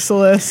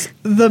Omnixilis,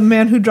 the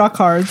man who draw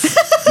cards.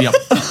 Yep.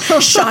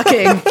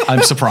 Shocking.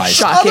 I'm surprised.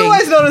 Shocking.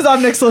 Otherwise known as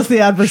Omnixilis the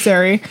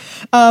Adversary.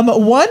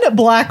 1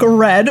 black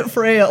red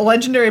for a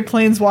legendary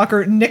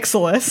planeswalker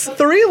Nixilis.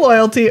 3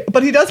 loyalty,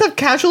 but he does have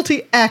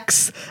casualty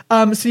X.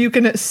 So you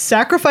can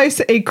sacrifice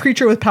a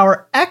creature with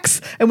power X,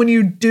 and when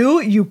you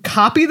do, you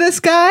copy this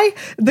guy.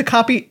 The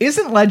copy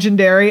isn't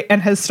legendary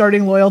and has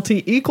starting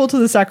loyalty equal to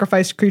the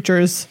sacrificed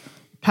creature's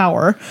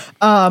power.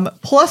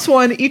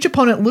 +1, each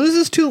opponent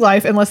loses 2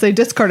 life unless they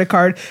discard a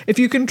card. If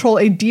you control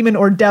a demon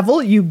or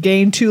devil, you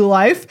gain 2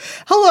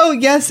 life. Hello,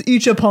 yes,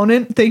 each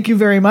opponent. Thank you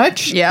very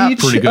much. Yeah, each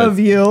pretty good. of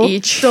you.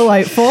 Each.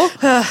 Delightful.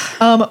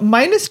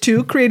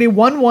 -2, create a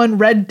 1/1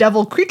 red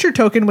devil creature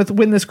token with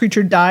when this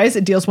creature dies,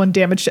 it deals 1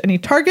 damage to any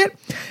target.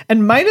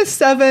 And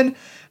 -7,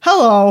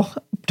 hello.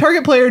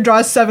 Target player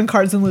draws 7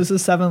 cards and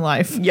loses 7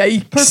 life.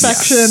 Yikes.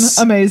 Perfection. Yes.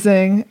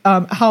 Amazing.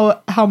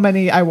 How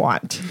many I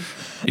want.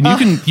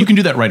 And you can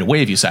do that right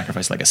away if you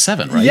sacrifice like a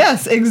 7, right?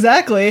 Yes,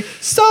 exactly.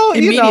 So,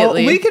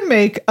 Immediately. we can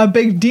make a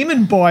big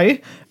demon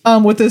boy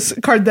with this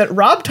card that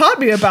Rob taught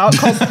me about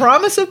called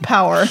Promise of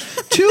Power.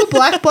 2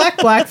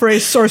 black for a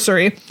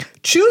sorcery.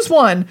 Choose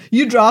 1.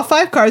 You draw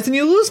 5 cards and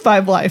you lose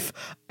 5 life.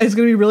 It's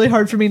going to be really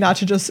hard for me not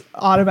to just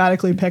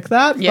automatically pick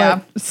that. Yeah.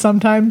 But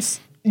sometimes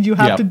you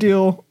have to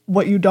do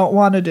what you don't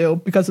want to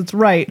do because it's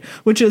right,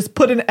 which is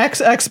put an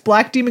XX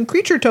black demon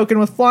creature token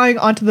with flying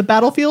onto the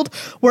battlefield,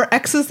 where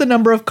X is the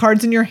number of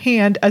cards in your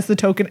hand as the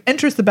token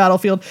enters the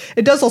battlefield.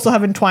 It does also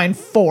have Entwine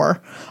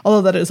 4,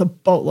 although that is a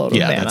boatload of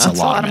mana. That's a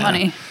lot of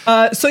money.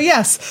 So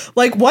yes,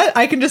 like what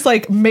I can just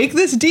like make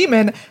this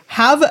demon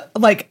have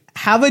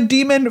a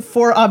demon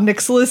for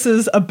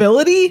Omnixilis's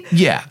ability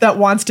that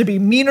wants to be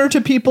meaner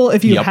to people.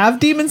 If you have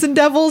demons and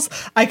devils,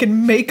 I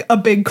can make a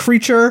big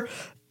creature.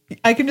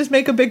 I can just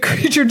make a big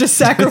creature to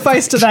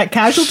sacrifice to that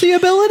casualty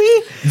ability.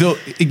 Though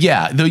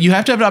you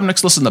have to have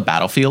Omnixilis in the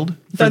battlefield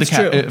for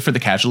the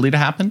casualty to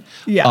happen.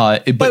 Yeah.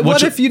 But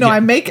what if I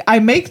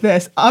make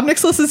this,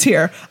 Omnixilis is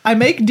here. I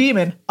make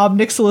demon,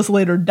 Omnixilis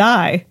later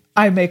die.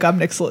 I make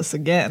Omnixilis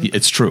again.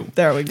 It's true.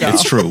 There we go.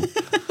 It's true.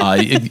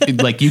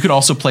 Like you could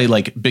also play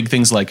like big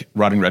things like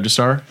Rotting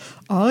Registrar.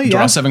 Oh yeah.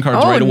 Draw 7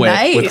 cards right away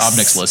nice. with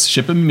Omnixilis.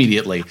 Ship him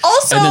immediately.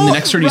 Also, and then the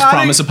next turn he's Rotting-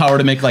 Promise of Power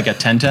to make like a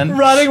 10/10.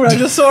 Rotting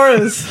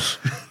Regisaurus.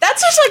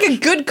 That's just like a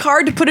good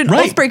card to put in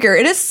Right. Oathbreaker.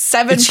 It is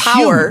 7 It's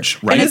power. huge,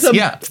 right? And it's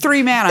Yeah.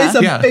 3 mana. It's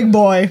a big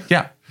boy.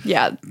 Yeah.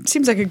 Yeah,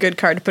 seems like a good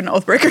card to put in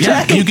Oathbreaker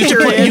Yeah, deck. you get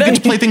period.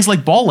 to play things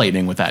like Ball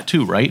Lightning with that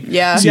too, right?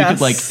 Yeah. So you Yes.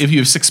 could like if you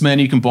have 6 men,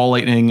 you can Ball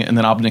Lightning and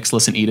then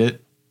Omnixilis and eat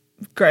it.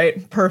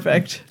 Great.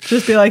 Perfect.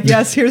 Just be like,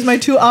 yes, here's my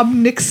 2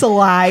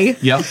 Omnixili.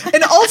 Yep.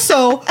 And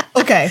also,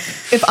 okay,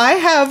 if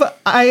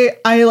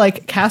I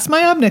like cast my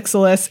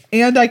Omnixilis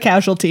and I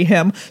casualty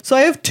him, so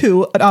I have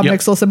 2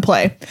 Omnixilis in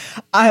play.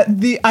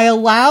 I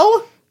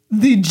allow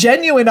the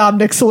genuine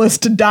Omnixilis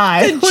to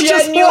die. Which is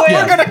genuine. what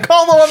we're gonna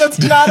call the one that's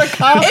not a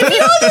copy. If you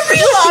know the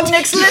real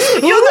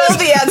Omnixilis, you know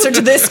the answer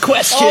to this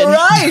question. All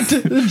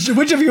right.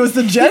 Which of you is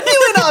the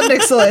genuine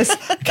Omnixilis?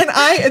 Can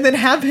I, and then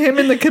have him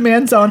in the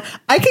command zone?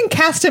 I can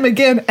cast him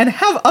again and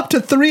have up to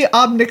 3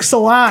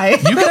 Omnixili.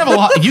 You can have a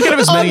lot. You can have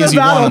as On many the as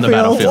you want on the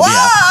battlefield.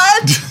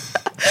 battlefield. What?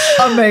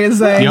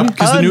 Amazing. Yeah. Yep.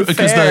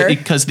 Unfair.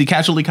 Because the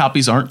casualty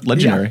copies aren't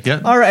legendary.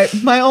 Yeah. All right.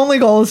 My only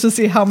goal is to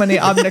see how many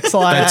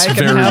Omnixili That's I can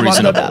very have on the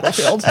reasonable.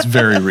 battlefield. It's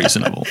very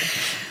reasonable.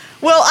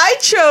 Well, I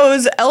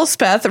chose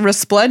Elspeth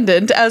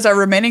Resplendent as our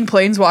remaining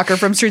planeswalker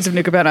from Streets of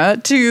New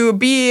Capenna to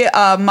be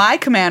my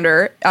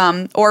commander,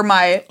 or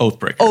my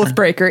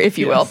Oathbreaker, if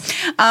you will.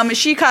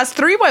 She costs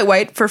 3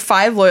 white for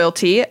 5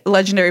 loyalty,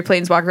 legendary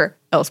planeswalker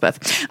Elspeth.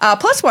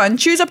 +1,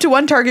 choose up to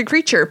 1 target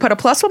creature. Put a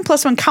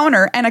 +1/+1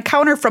 counter and a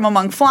counter from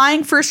among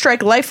flying, first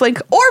strike,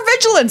 lifelink, or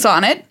vigilance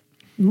on it.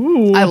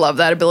 Ooh. I love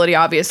that ability,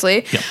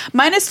 obviously. Yep.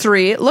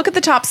 -3, look at the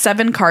top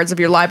 7 cards of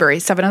your library.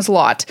 7 is a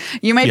lot.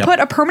 You may put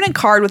a permanent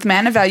card with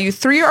mana value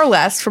 3 or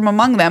less from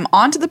among them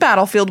onto the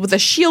battlefield with a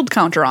shield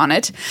counter on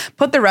it.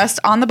 Put the rest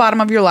on the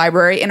bottom of your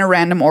library in a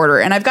random order.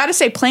 And I've got to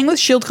say, playing with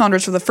shield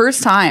counters for the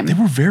first time They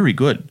were very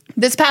good.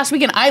 this past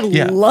weekend, I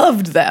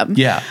loved them.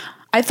 Yeah.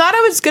 I thought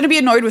I was going to be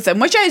annoyed with them,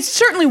 which I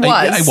certainly was.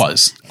 I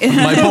was.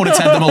 My opponents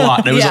had them a lot,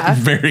 and I was Yeah.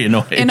 very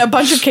annoyed. In a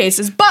bunch of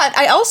cases. But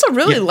I also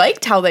really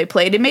liked how they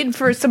played. It made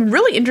for some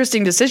really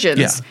interesting decisions.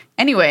 Yeah.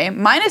 Anyway,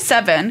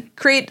 -7,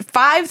 create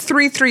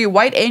 5/3/3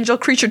 white angel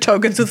creature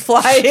tokens with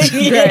flying.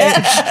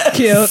 Yes.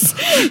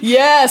 Cute.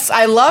 Yes,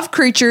 I love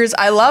creatures.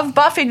 I love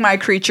buffing my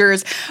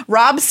creatures.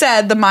 Rob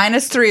said the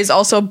 -3 is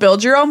also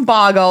build your own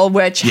boggle,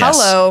 which, Yes.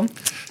 hello,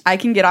 I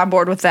can get on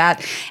board with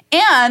that.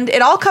 And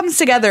it all comes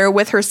together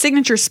with her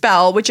signature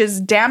spell, which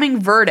is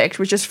Damning Verdict,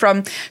 which is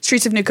from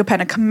Streets of New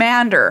Capenna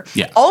Commander.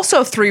 Yeah.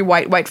 Also 3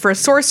 white for a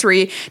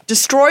sorcery.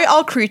 Destroy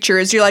all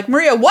creatures. You're like,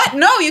 Maria, what?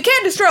 No, you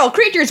can't destroy all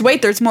creatures.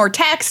 Wait, there's more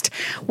text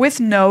with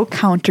no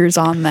counters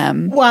on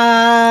them.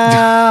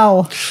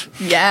 Wow.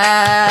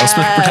 Yes.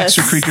 Elspeth protects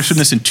your creatures from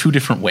this in 2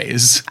 different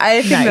ways.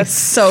 I think Nice. that's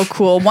so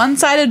cool.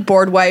 One-sided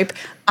board wipe.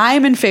 I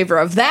am in favor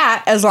of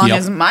that as long Yep.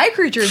 as my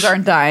creatures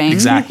aren't dying.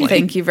 Exactly.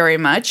 Thank you very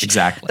much.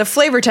 Exactly. The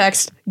flavor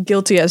text,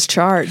 guilty as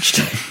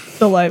charged.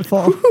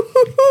 Delightful.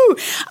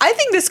 I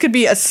think this could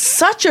be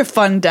such a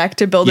fun deck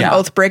to build Yeah.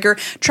 an Oathbreaker,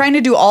 trying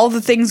to do all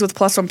the things with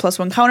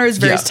 +1/+1 counters,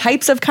 various Yeah.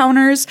 types of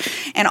counters,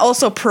 and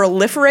also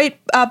proliferate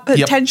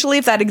potentially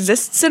if that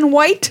exists in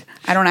white.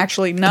 I don't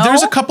actually know.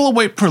 There's a couple of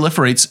white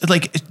proliferates.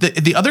 Like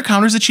the other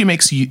counters that she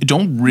makes, you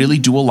don't really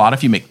do a lot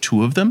if you make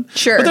 2 of them.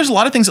 Sure. But there's a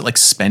lot of things that like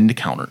spend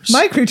counters.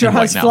 My creature in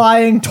white has now.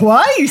 flying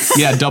twice.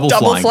 Yeah, double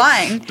Double flying.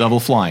 flying. Double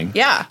flying.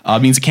 Yeah.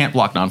 Means it can't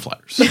block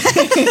non-flyers.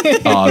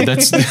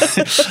 That's.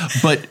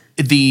 But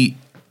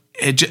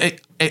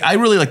I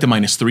really like the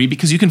 -3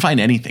 because you can find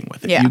anything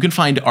with it. Yeah. You can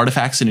find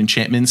artifacts and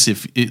enchantments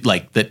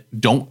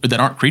that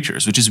aren't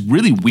creatures, which is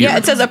really weird. Yeah,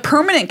 it says a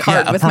permanent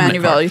card Yeah, a with permanent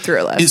mana card. value 3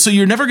 or less. So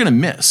you're never going to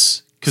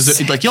miss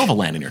because like you'll have a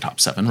land in your top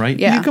 7, right?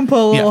 Yeah. You can put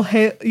a little,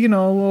 Yeah. a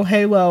little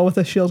halo with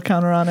a shield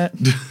counter on it.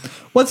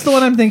 What's the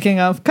one I'm thinking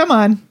of? Come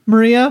on,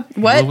 Maria.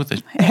 What? Roll with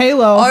the-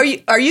 Halo.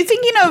 Are you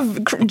thinking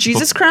of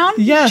Jesus crown?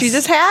 Yes.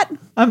 Jesus hat?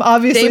 I'm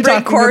obviously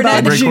Daybreak talking Coronet?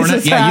 about Daybreak Jesus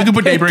Coronet? Yeah, hat. you can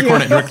put Daybreak Thank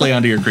Coronet you. directly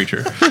onto your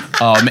creature.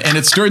 And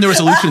it's during the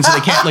resolution, so they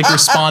can't like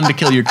respond to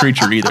kill your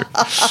creature either.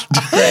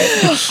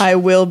 I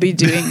will be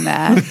doing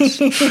that.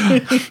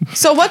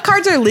 So what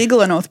cards are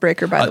legal in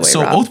Oathbreaker, by the way,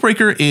 So Rob?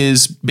 Oathbreaker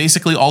is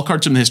basically all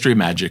cards from the history of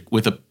Magic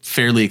with a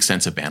fairly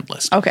extensive ban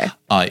list. Okay.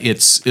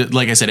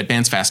 Like I said, it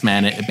bans fast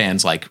mana, it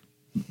bans like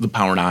the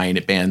Power 9,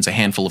 it bans a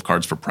handful of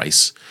cards for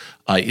price.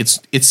 It's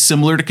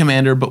similar to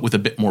Commander, but with a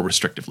bit more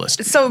restrictive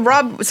list. So,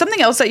 Rob,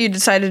 something else that you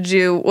decided to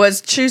do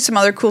was choose some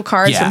other cool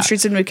cards Yeah. from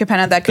Streets of New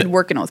Capenna that could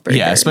work in Oathbreaker.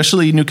 Yeah,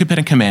 especially New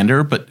Capenna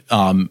Commander, but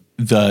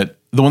the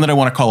one that I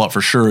want to call out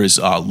for sure is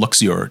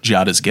Luxior,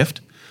 Giada's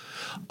Gift.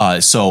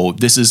 So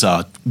this is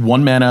a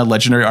 1 mana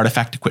legendary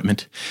artifact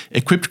equipment.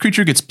 Equipped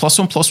creature gets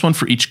 +1/+1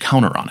 for each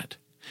counter on it.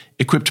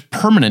 Equipped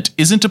permanent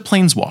isn't a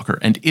planeswalker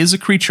and is a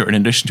creature in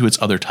addition to its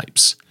other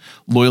types.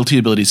 Loyalty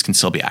abilities can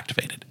still be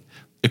activated.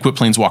 Equip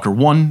planeswalker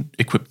 1,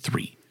 equip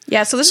 3.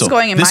 Yeah, so this is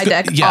going in my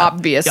deck,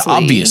 obviously. Yeah,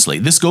 obviously.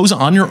 This goes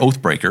on your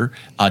Oathbreaker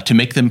to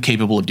make them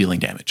capable of dealing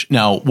damage.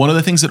 Now, one of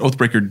the things that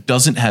Oathbreaker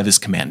doesn't have is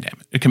command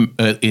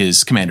damage.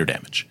 Is commander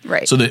damage.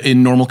 Right. So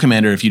in normal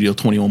Commander, if you deal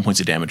 21 points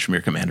of damage from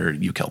your commander,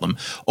 you kill them.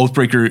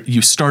 Oathbreaker,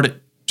 you start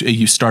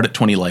at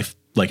 20 life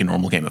like a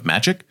normal game of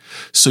Magic,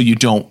 so you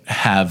don't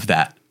have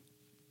that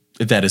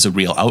is a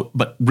real out.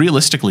 But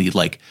realistically,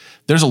 like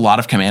there's a lot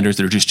of commanders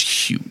that are just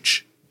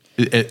huge.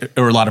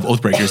 Or a lot of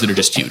Oathbreakers that are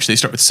just huge. They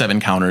start with 7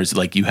 counters.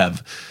 Like you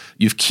have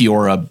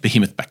Kiora,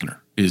 Behemoth Beckoner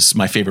is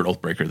my favorite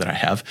Oathbreaker that I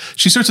have.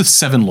 She starts with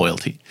 7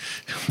 loyalty,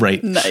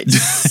 right?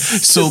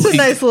 Nice. So It's a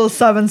nice little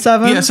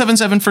 7/7. yeah,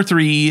 7/7 for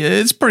 3.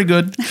 It's pretty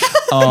good.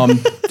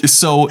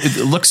 So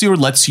Luxior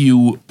lets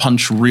you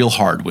punch real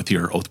hard with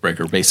your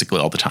Oathbreaker basically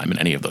all the time in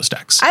any of those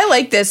decks. I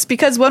like this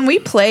because when we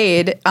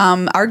played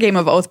our game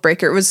of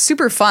Oathbreaker, it was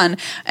super fun.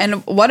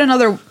 And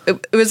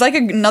it was like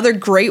another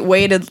great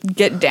way to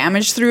get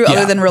damage through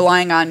other than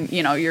relying on,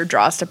 your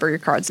draw step or your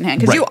cards in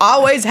hand. Because you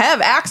always have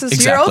access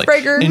to your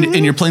Oathbreaker.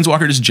 And your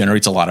Planeswalker just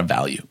generates a lot of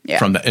value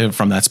from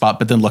that spot.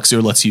 But then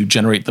Luxior lets you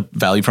generate the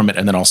value from it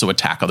and then also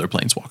attack other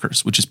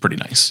Planeswalkers, which is pretty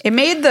nice. It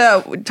made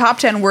the top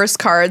 10 worst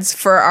cards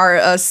for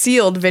our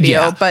sealed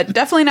video, Yeah. but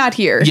definitely not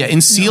here. Yeah, in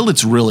sealed,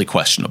 it's really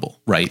questionable,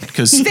 right?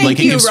 Because Thank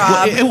you,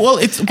 Rob. It's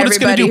what it's going to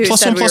Everybody do: who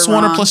said we were +1/+1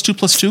 or wrong.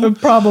 +2/+2.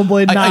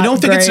 Probably not. I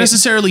don't think it's great.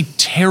 necessarily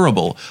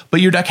terrible,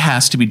 but your deck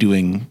has to be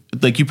doing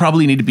like you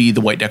probably need to be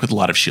the white deck with a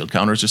lot of shield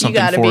counters or You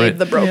something got to for be it.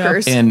 the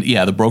brokers. And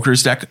the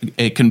broker's deck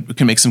it can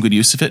make some good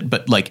use of it,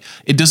 but like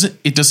it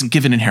doesn't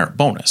give an inherent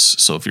bonus.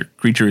 So if your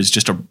creature is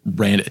just a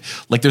random,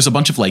 like there's a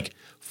bunch of like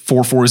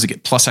 4/4s that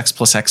get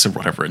 +X/+X or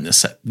whatever in this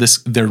set.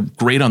 They're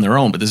great on their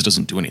own, but this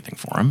doesn't do anything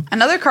for them.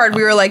 Another card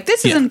we were like,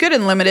 this isn't good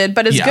in limited,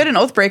 but it's good in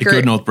Oathbreaker.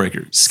 Good in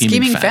Oathbreaker.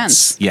 Scheming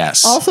Fence.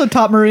 Yes. Also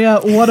taught Maria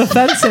what a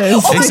fence is.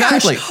 Oh my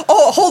Exactly. gosh.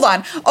 Oh, hold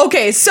on.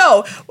 Okay,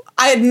 so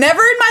I had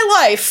never in my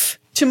life,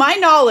 to my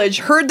knowledge,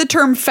 heard the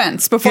term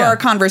fence before Yeah. our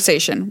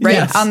conversation, right?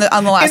 Yes. On the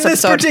last in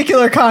this episode.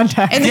 particular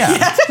context.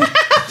 Yeah.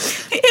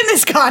 in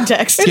this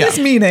context. In this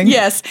meaning.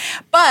 Yes.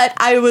 But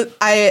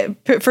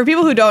for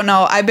people who don't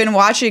know, I've been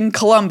watching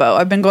Columbo.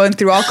 I've been going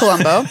through all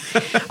Columbo,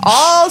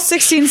 all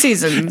 16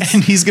 seasons.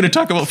 And he's going to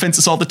talk about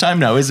fences all the time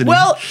now, isn't he?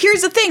 Well,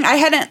 here's the thing. I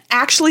hadn't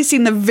actually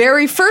seen the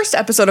very first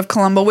episode of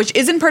Columbo, which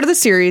isn't part of the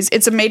series.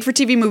 It's a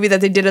made-for-TV movie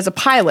that they did as a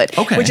pilot,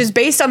 which is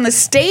based on the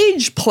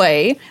stage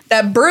play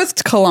that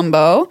birthed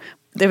Columbo.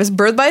 It was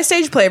birthed by a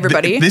stage play,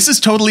 everybody. This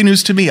is totally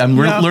news to me. I'm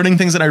learning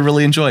things that I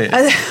really enjoy.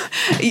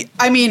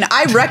 I mean,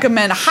 I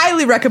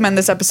highly recommend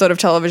this episode of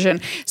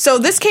television. So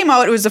this came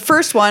out. It was the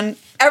first one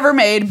ever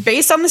made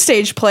based on the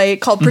stage play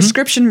called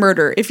Prescription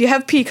Murder. If you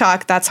have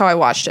Peacock, that's how I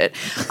watched it.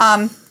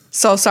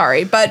 So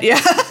sorry, but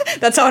yeah,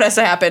 that's how it has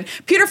to happen.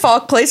 Peter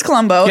Falk plays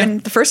Columbo,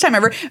 and the first time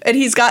ever, and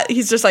he's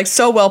just like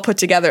so well put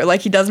together.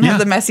 Like he doesn't have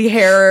the messy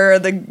hair or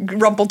the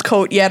rumpled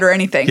coat yet or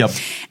anything. Yep.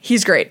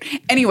 He's great.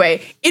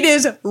 Anyway, it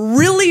is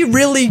really,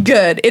 really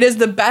good. It is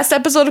the best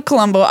episode of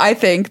Columbo, I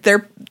think.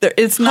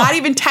 It's not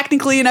even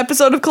technically an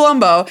episode of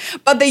Columbo,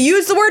 but they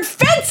use the word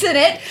fence in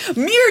it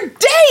mere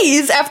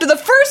days after the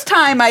first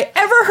time I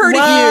ever heard it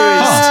used.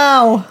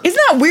 Wow.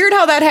 Isn't that weird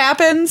how that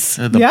happens?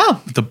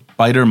 The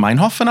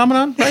Beider-Meinhof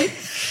phenomenon, right?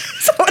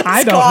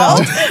 I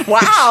don't know.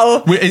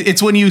 Wow.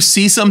 It's when you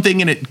see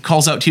something and it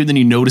calls out to you, then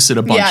you notice it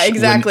a bunch. Yeah,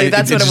 exactly.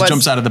 That's what it just was.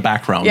 Jumps out of the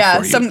background.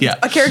 Yeah, for you.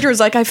 a character was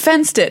like, I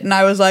fenced it, and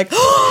I was like,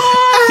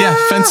 yeah,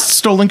 fenced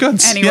stolen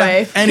goods.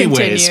 Anyway,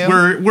 anyways,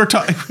 continue. we're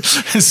talking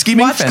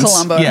scheming Watch fence.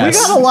 Columbo. Yes.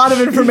 We got a lot of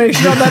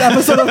information on that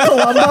episode of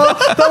Columbo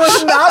that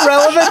was not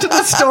relevant to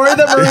the story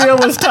that Maria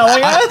was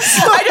telling us.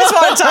 I just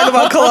want to talk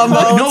about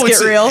Columbo. Let's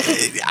get real.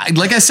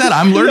 Like I said,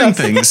 I'm learning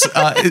things.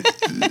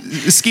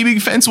 Scheming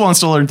Fence wants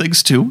to learn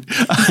things too.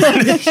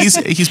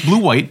 He's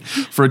blue-white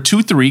for a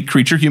 2/3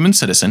 creature human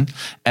citizen.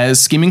 As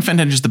Scheming Fence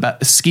enters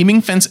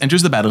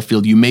the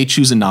battlefield, you may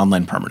choose a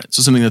non-land permanent,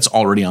 so something that's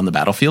already on the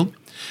battlefield.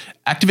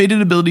 Activated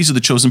abilities of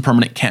the chosen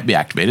permanent can't be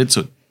activated,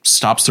 so it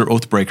stops their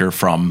Oathbreaker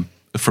from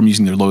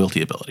using their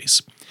loyalty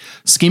abilities.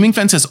 Scheming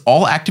Fence has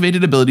all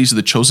activated abilities of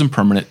the chosen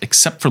permanent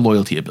except for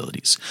loyalty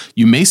abilities.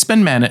 You may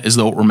spend mana as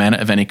though it were mana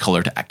of any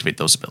color to activate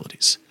those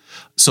abilities.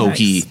 So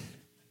he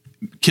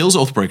kills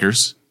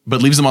Oathbreakers, but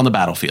leaves them on the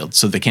battlefield,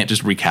 so they can't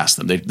just recast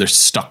them. They're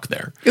stuck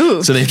there.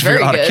 Ooh, so they have to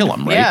figure out how to kill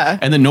them, right? Yeah.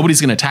 And then nobody's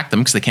going to attack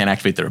them because they can't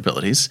activate their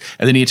abilities.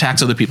 And then he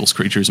attacks other people's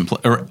creatures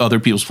or other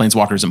people's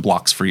planeswalkers and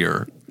blocks for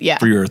your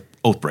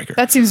Oathbreaker.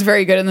 That seems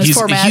very good in this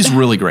format. He's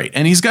really great,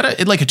 and he's got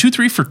a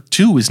 2/3 for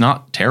 2 is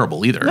not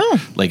terrible either. No,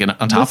 like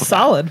on top of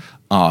solid.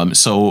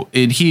 So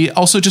he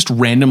also just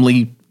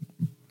randomly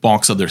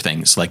bonks other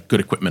things like good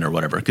equipment or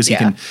whatever, because he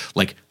can,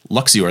 like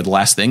Luxior, the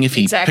last thing. If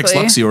he picks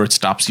Luxior, it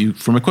stops you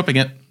from equipping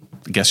it.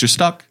 I guess you're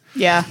stuck.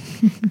 Yeah.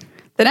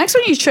 The next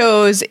one you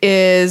chose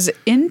is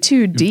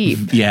Into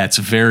Deep. Yeah, it's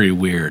very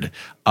weird.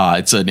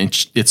 It's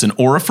an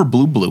aura for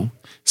blue,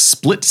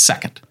 split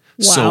second.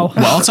 Wow. So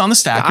while it's on the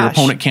stack, your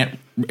opponent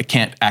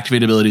can't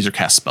activate abilities or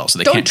cast spells, so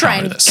they can't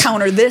counter this. Don't try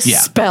and counter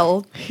this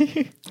spell.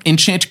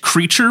 Enchant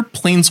creature,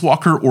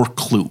 planeswalker, or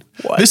clue.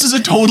 What? This is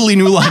a totally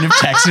new line of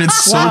text, and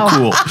it's so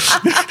cool.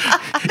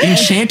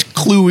 Enchant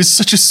clue is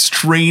such a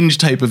strange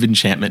type of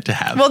enchantment to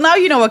have. Well, now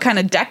you know what kind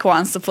of deck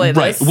wants to play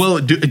this. Right. Well,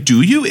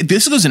 do you?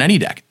 This goes in any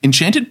deck.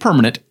 Enchanted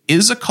permanent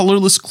is a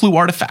colorless clue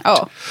artifact.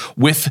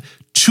 With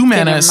 2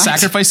 mana,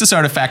 sacrifice this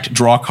artifact,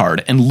 draw a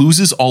card, and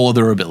loses all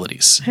other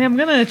abilities. Hey, I'm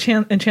going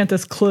to enchant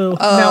this clue.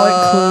 Now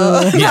it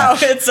clue. Now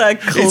it's a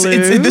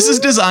clue. This is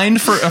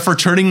designed for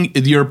turning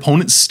your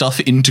opponent's stuff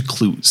into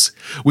clues,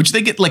 which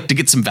they get to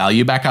get some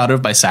value back out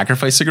of by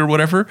sacrificing or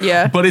whatever.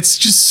 Yeah. But it's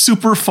just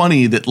super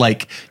funny that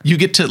you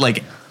get to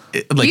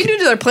you can do it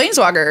to their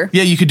planeswalker.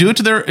 Yeah, you could do it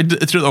to their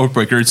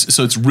Oathbreaker.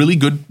 So it's really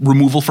good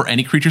removal for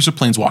any creatures or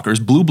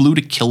planeswalkers. Blue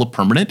to kill a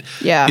permanent.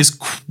 Yeah,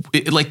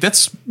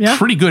 that's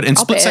pretty good. And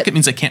split second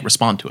means they can't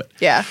respond to it.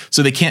 Yeah,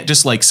 so they can't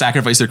just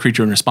sacrifice their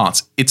creature in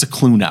response. It's a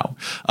clue now.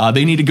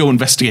 They need to go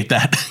investigate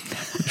that.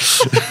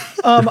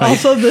 Right?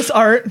 Also, this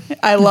art,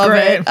 I love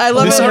it.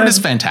 This art is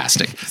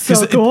fantastic.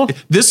 So cool.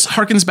 This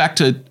harkens back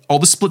to all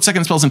the split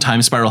second spells in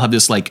Time Spiral have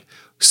this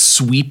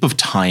sweep of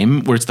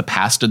time where it's the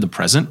past and the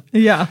present.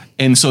 Yeah.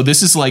 And so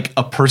this is like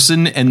a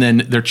person and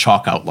then their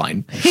chalk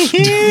outline.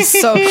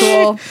 So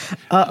cool.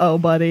 Uh-oh,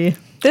 buddy.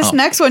 This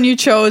next one you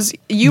chose,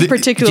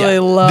 particularly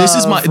love. This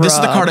is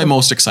the card I'm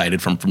most excited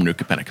from New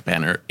Capenna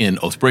Capenna in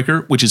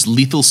Oathbreaker, which is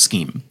Lethal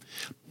Scheme.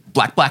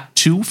 Black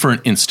 2 for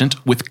an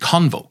instant with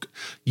Convoke.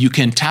 You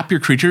can tap your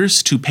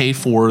creatures to pay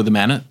for the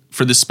mana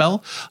for this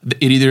spell.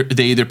 They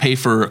either pay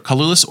for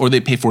colorless or they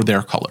pay for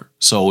their color.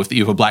 So if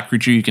you have a black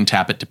creature, you can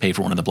tap it to pay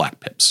for one of the black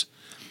pips.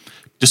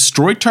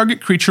 Destroy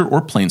target creature or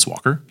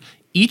planeswalker.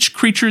 Each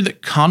creature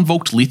that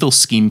convoked Lethal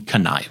Scheme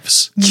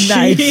connives.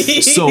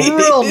 Nice. So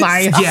real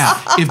nice.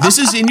 Yeah. If this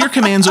is in your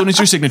command zone as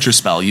your signature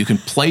spell, you can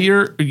play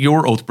your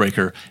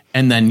Oathbreaker,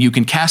 and then you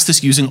can cast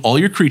this using all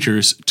your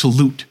creatures to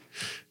loot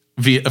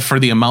for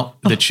the amount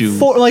that you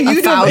if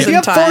you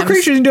have 4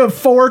 creatures, you can do it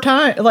 4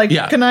 times.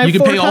 Connive you can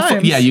 4 pay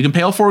times. you can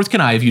pay all 4 with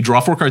connive. You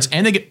draw 4 cards,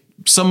 and they get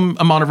some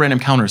amount of random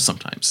counters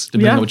sometimes,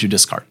 depending on what you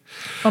discard.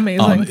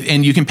 Amazing.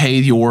 And you can pay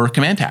your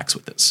command tax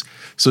with this.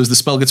 So as the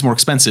spell gets more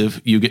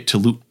expensive, you get to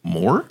loot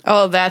more.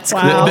 Oh, that's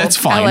cool. That's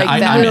fine. I like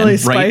that. I'm Really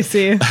in, right?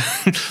 spicy.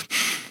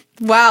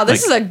 Wow,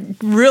 this is a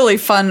really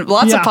fun,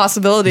 lots of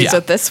possibilities Yeah.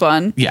 with this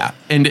one. Yeah,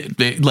 and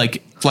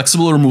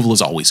flexible removal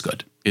is always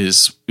good.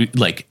 Is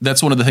like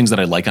that's one of the things that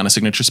I like on a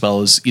signature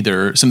spell is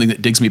either something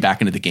that digs me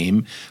back into the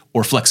game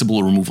or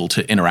flexible removal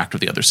to interact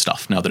with the other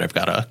stuff. Now that I've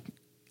got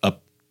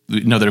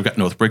now that I've got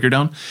an Oathbreaker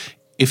down,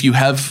 if you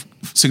have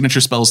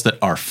signature spells that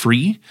are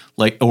free,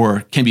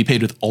 or can be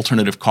paid with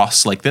alternative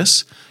costs like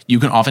this, you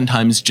can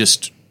oftentimes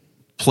just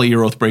play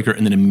your Oathbreaker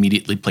and then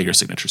immediately play your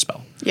signature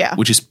spell. Yeah,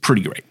 which is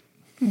pretty great.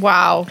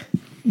 Wow.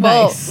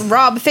 Nice. Well,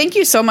 Rob, thank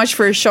you so much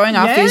for showing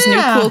off these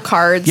new cool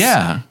cards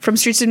from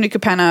Streets of New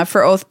Capenna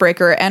for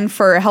Oathbreaker and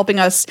for helping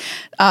us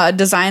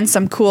design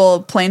some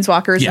cool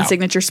planeswalkers and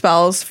signature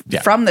spells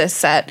from this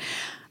set.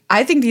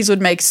 I think these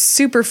would make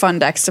super fun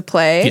decks to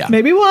play. Yeah.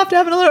 Maybe we'll have to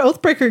have another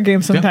Oathbreaker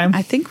game sometime.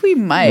 I think we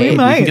might. We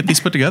can get these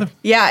put together.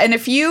 Yeah, and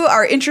if you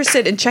are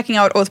interested in checking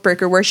out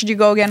Oathbreaker, where should you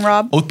go again,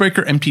 Rob?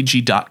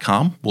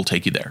 Oathbreakermtg.com will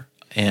take you there.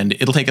 And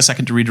it'll take a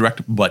second to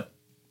redirect, but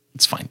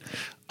it's fine.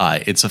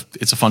 It's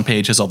a fun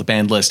page, has all the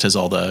band list, has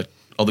all the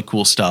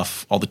cool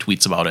stuff, all the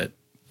tweets about it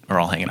are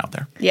all hanging out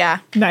there. Yeah.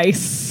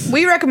 Nice.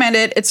 We recommend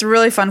it. It's a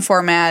really fun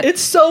format.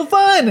 It's so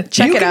fun.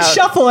 Check you it out. You can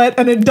shuffle it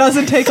and it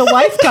doesn't take a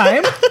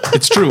lifetime.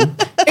 It's true.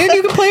 And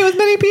you can play with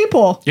many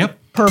people. Yep.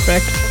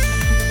 Perfect.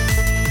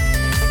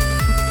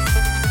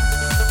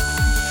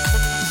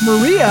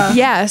 Maria.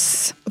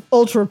 Yes.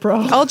 Ultra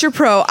Pro. Ultra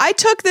Pro. I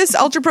took this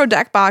Ultra Pro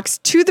deck box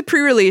to the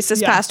pre-release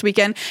this past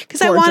weekend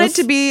because I wanted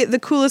to be the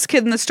coolest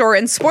kid in the store.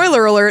 And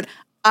spoiler alert,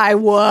 I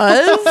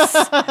was.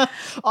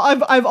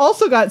 I've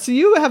also got, so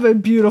you have a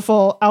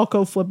beautiful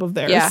Alco flip of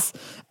theirs.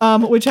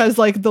 Which has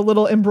like the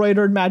little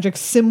embroidered magic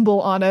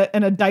symbol on it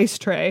and a dice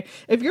tray.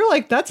 If you're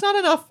like, that's not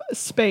enough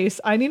space,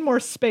 I need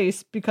more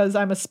space because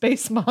I'm a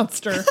space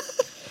monster.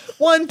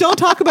 One, don't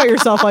talk about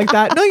yourself like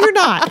that. No, you're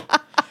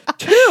not.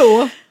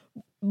 Two,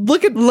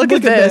 Look at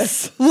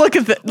this. Look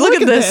at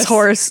this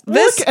horse.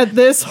 Look at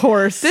this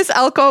horse. This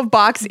alcove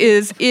box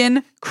is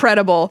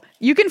incredible.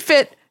 You can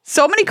fit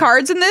so many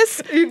cards in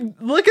this.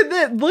 Look at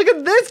this. Look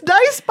at this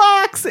dice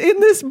box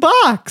in this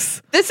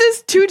box. This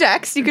is 2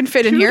 decks you can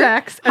fit in here. 2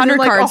 decks. 100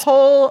 like cards. A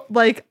whole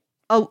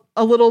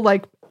a little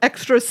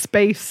extra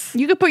space.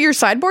 You could put your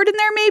sideboard in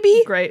there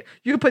maybe. Great.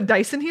 You could put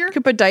dice in here. You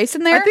could put dice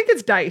in there. I think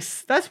it's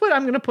dice. That's what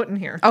I'm going to put in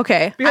here.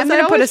 Okay. Because I'm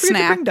going to put a forget to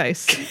snack. bring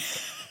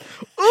dice.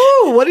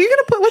 Ooh, what are you going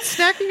to put? What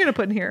snack are you going to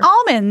put in here?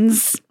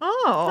 Almonds. A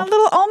Oh.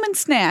 little almond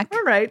snack.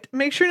 All right.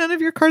 Make sure none of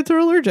your cards are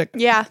allergic.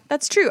 Yeah,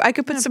 that's true. I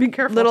could put some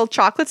little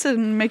chocolates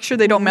and make sure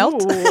they don't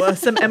melt. Ooh,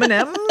 some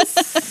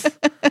M&Ms.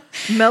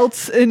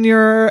 Melts in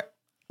your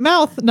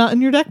mouth, not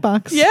in your deck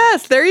box.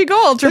 Yes, there you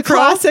go. Ultra The Pro.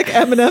 classic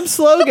M&M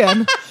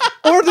slogan.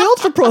 Or the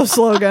Ultra Pro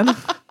slogan.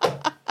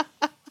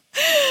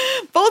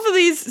 Both of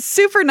these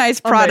super nice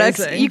products.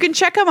 Amazing. You can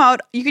check them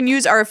out. You can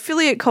use our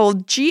affiliate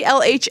code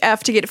GLHF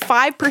to get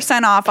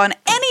 5% off on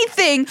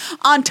anything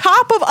on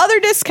top of other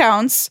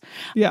discounts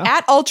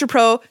at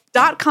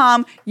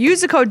ultrapro.com.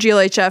 Use the code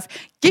GLHF.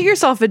 Get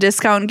yourself a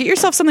discount. Get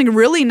yourself something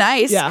really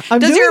nice. Yeah,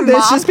 I'm Does doing your this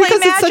mom just play because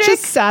Magic? it's such a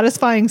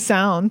satisfying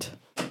sound.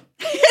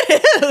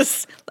 It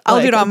is. I'll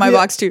do it on my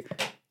box too.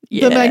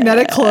 The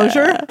magnetic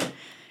closure.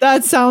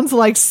 That sounds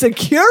like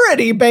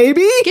security,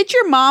 baby. Get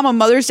your mom a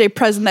Mother's Day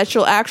present that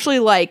she'll actually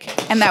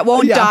like and that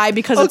won't die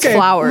because it's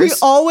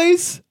flowers.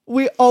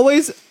 We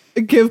always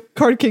give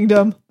Card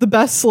Kingdom the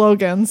best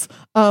slogans.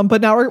 But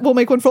now we'll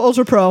make one for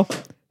Ultra Pro.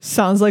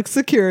 Sounds like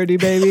security,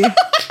 baby.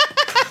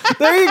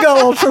 There you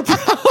go, Ultra Pro.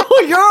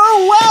 You're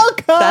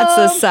welcome. That's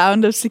the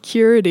sound of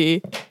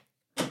security.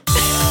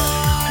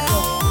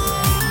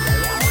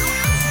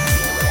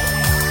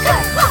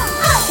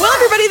 Well,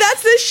 everybody,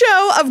 that's this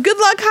show of Good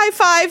Luck High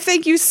Five.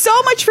 Thank you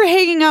so much for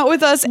hanging out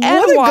with us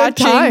and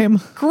watching. Good time.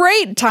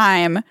 Great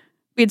time.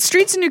 We had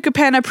Streets of New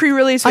Capenna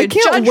pre-release. We I had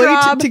can't Judge wait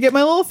Rob. to get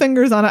my little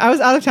fingers on it. I was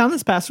out of town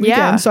this past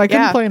weekend, so I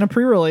couldn't play in a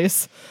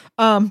pre-release.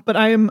 But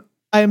I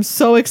am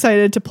so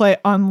excited to play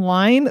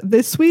online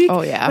this week.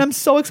 Oh, yeah. And I'm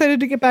so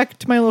excited to get back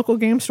to my local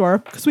game store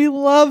because we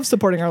love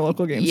supporting our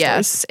local game stores.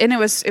 Yes, and it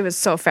was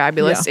so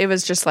fabulous. Yeah. It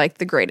was just like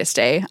the greatest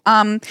day.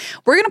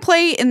 We're gonna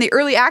play in the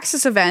early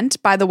access event.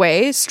 By the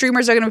way,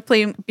 streamers are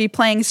gonna be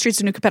playing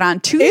Streets of New Capenna on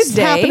Tuesday. It's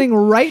happening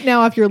right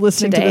now if you're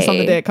listening to this on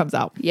the day it comes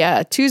out.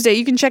 Yeah, Tuesday.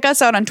 You can check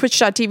us out on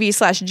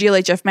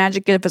twitch.tv/GLHF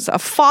Magic. Give us a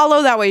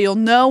follow. That way you'll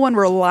know when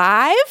we're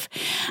live.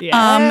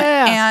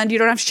 Yeah. And you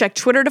don't have to check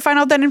Twitter to find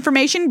out that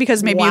information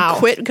because maybe you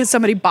quit because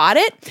somebody bought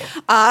it.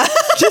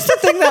 Just a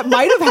thing that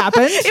might have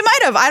happened. It might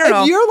have. I don't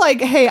know. If you're like,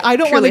 hey, I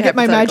don't want to get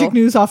my Magic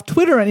news off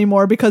Twitter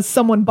anymore because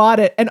someone bought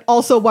it. And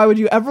also, why would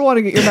you ever want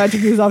to get your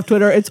Magic news off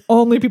Twitter? It's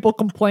only people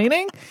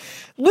complaining.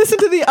 Listen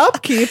to The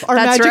Upkeep, our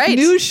Magic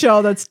news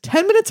show that's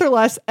 10 minutes or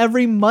less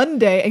every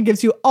Monday and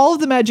gives you all of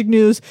the Magic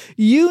news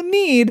you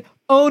need,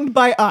 owned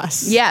by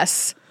us.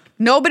 Yes.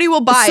 Nobody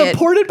will buy it.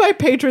 Supported by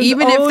patrons,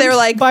 even if they're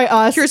like, by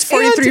us. Here's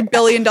 $43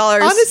 billion.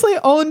 Honestly,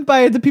 owned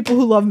by the people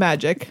who love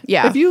Magic.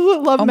 Yeah. If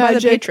you love Owned by the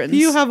Magic, patrons.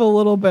 you have a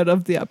little bit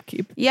of the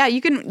upkeep. Yeah, you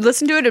can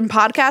listen to it in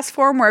podcast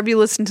form wherever you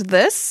listen to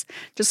this.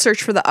 Just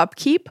search for the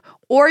upkeep.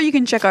 Or you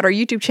can check out our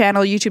YouTube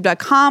channel,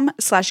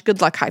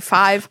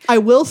 youtube.com/goodluckhighfive. I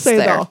will say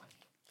though,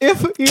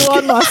 if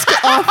Elon Musk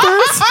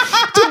offers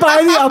to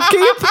buy the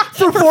upkeep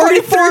for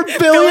 $44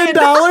 billion,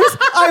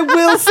 I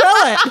will sell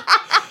it.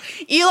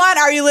 Elon,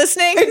 are you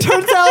listening? It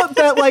turns out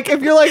that, like,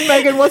 if you're like,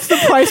 Megan, what's the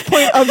price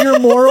point of your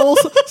morals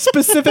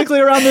specifically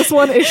around this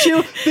one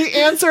issue? The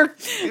answer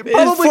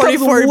probably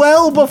comes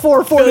well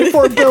before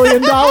 $44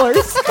 billion.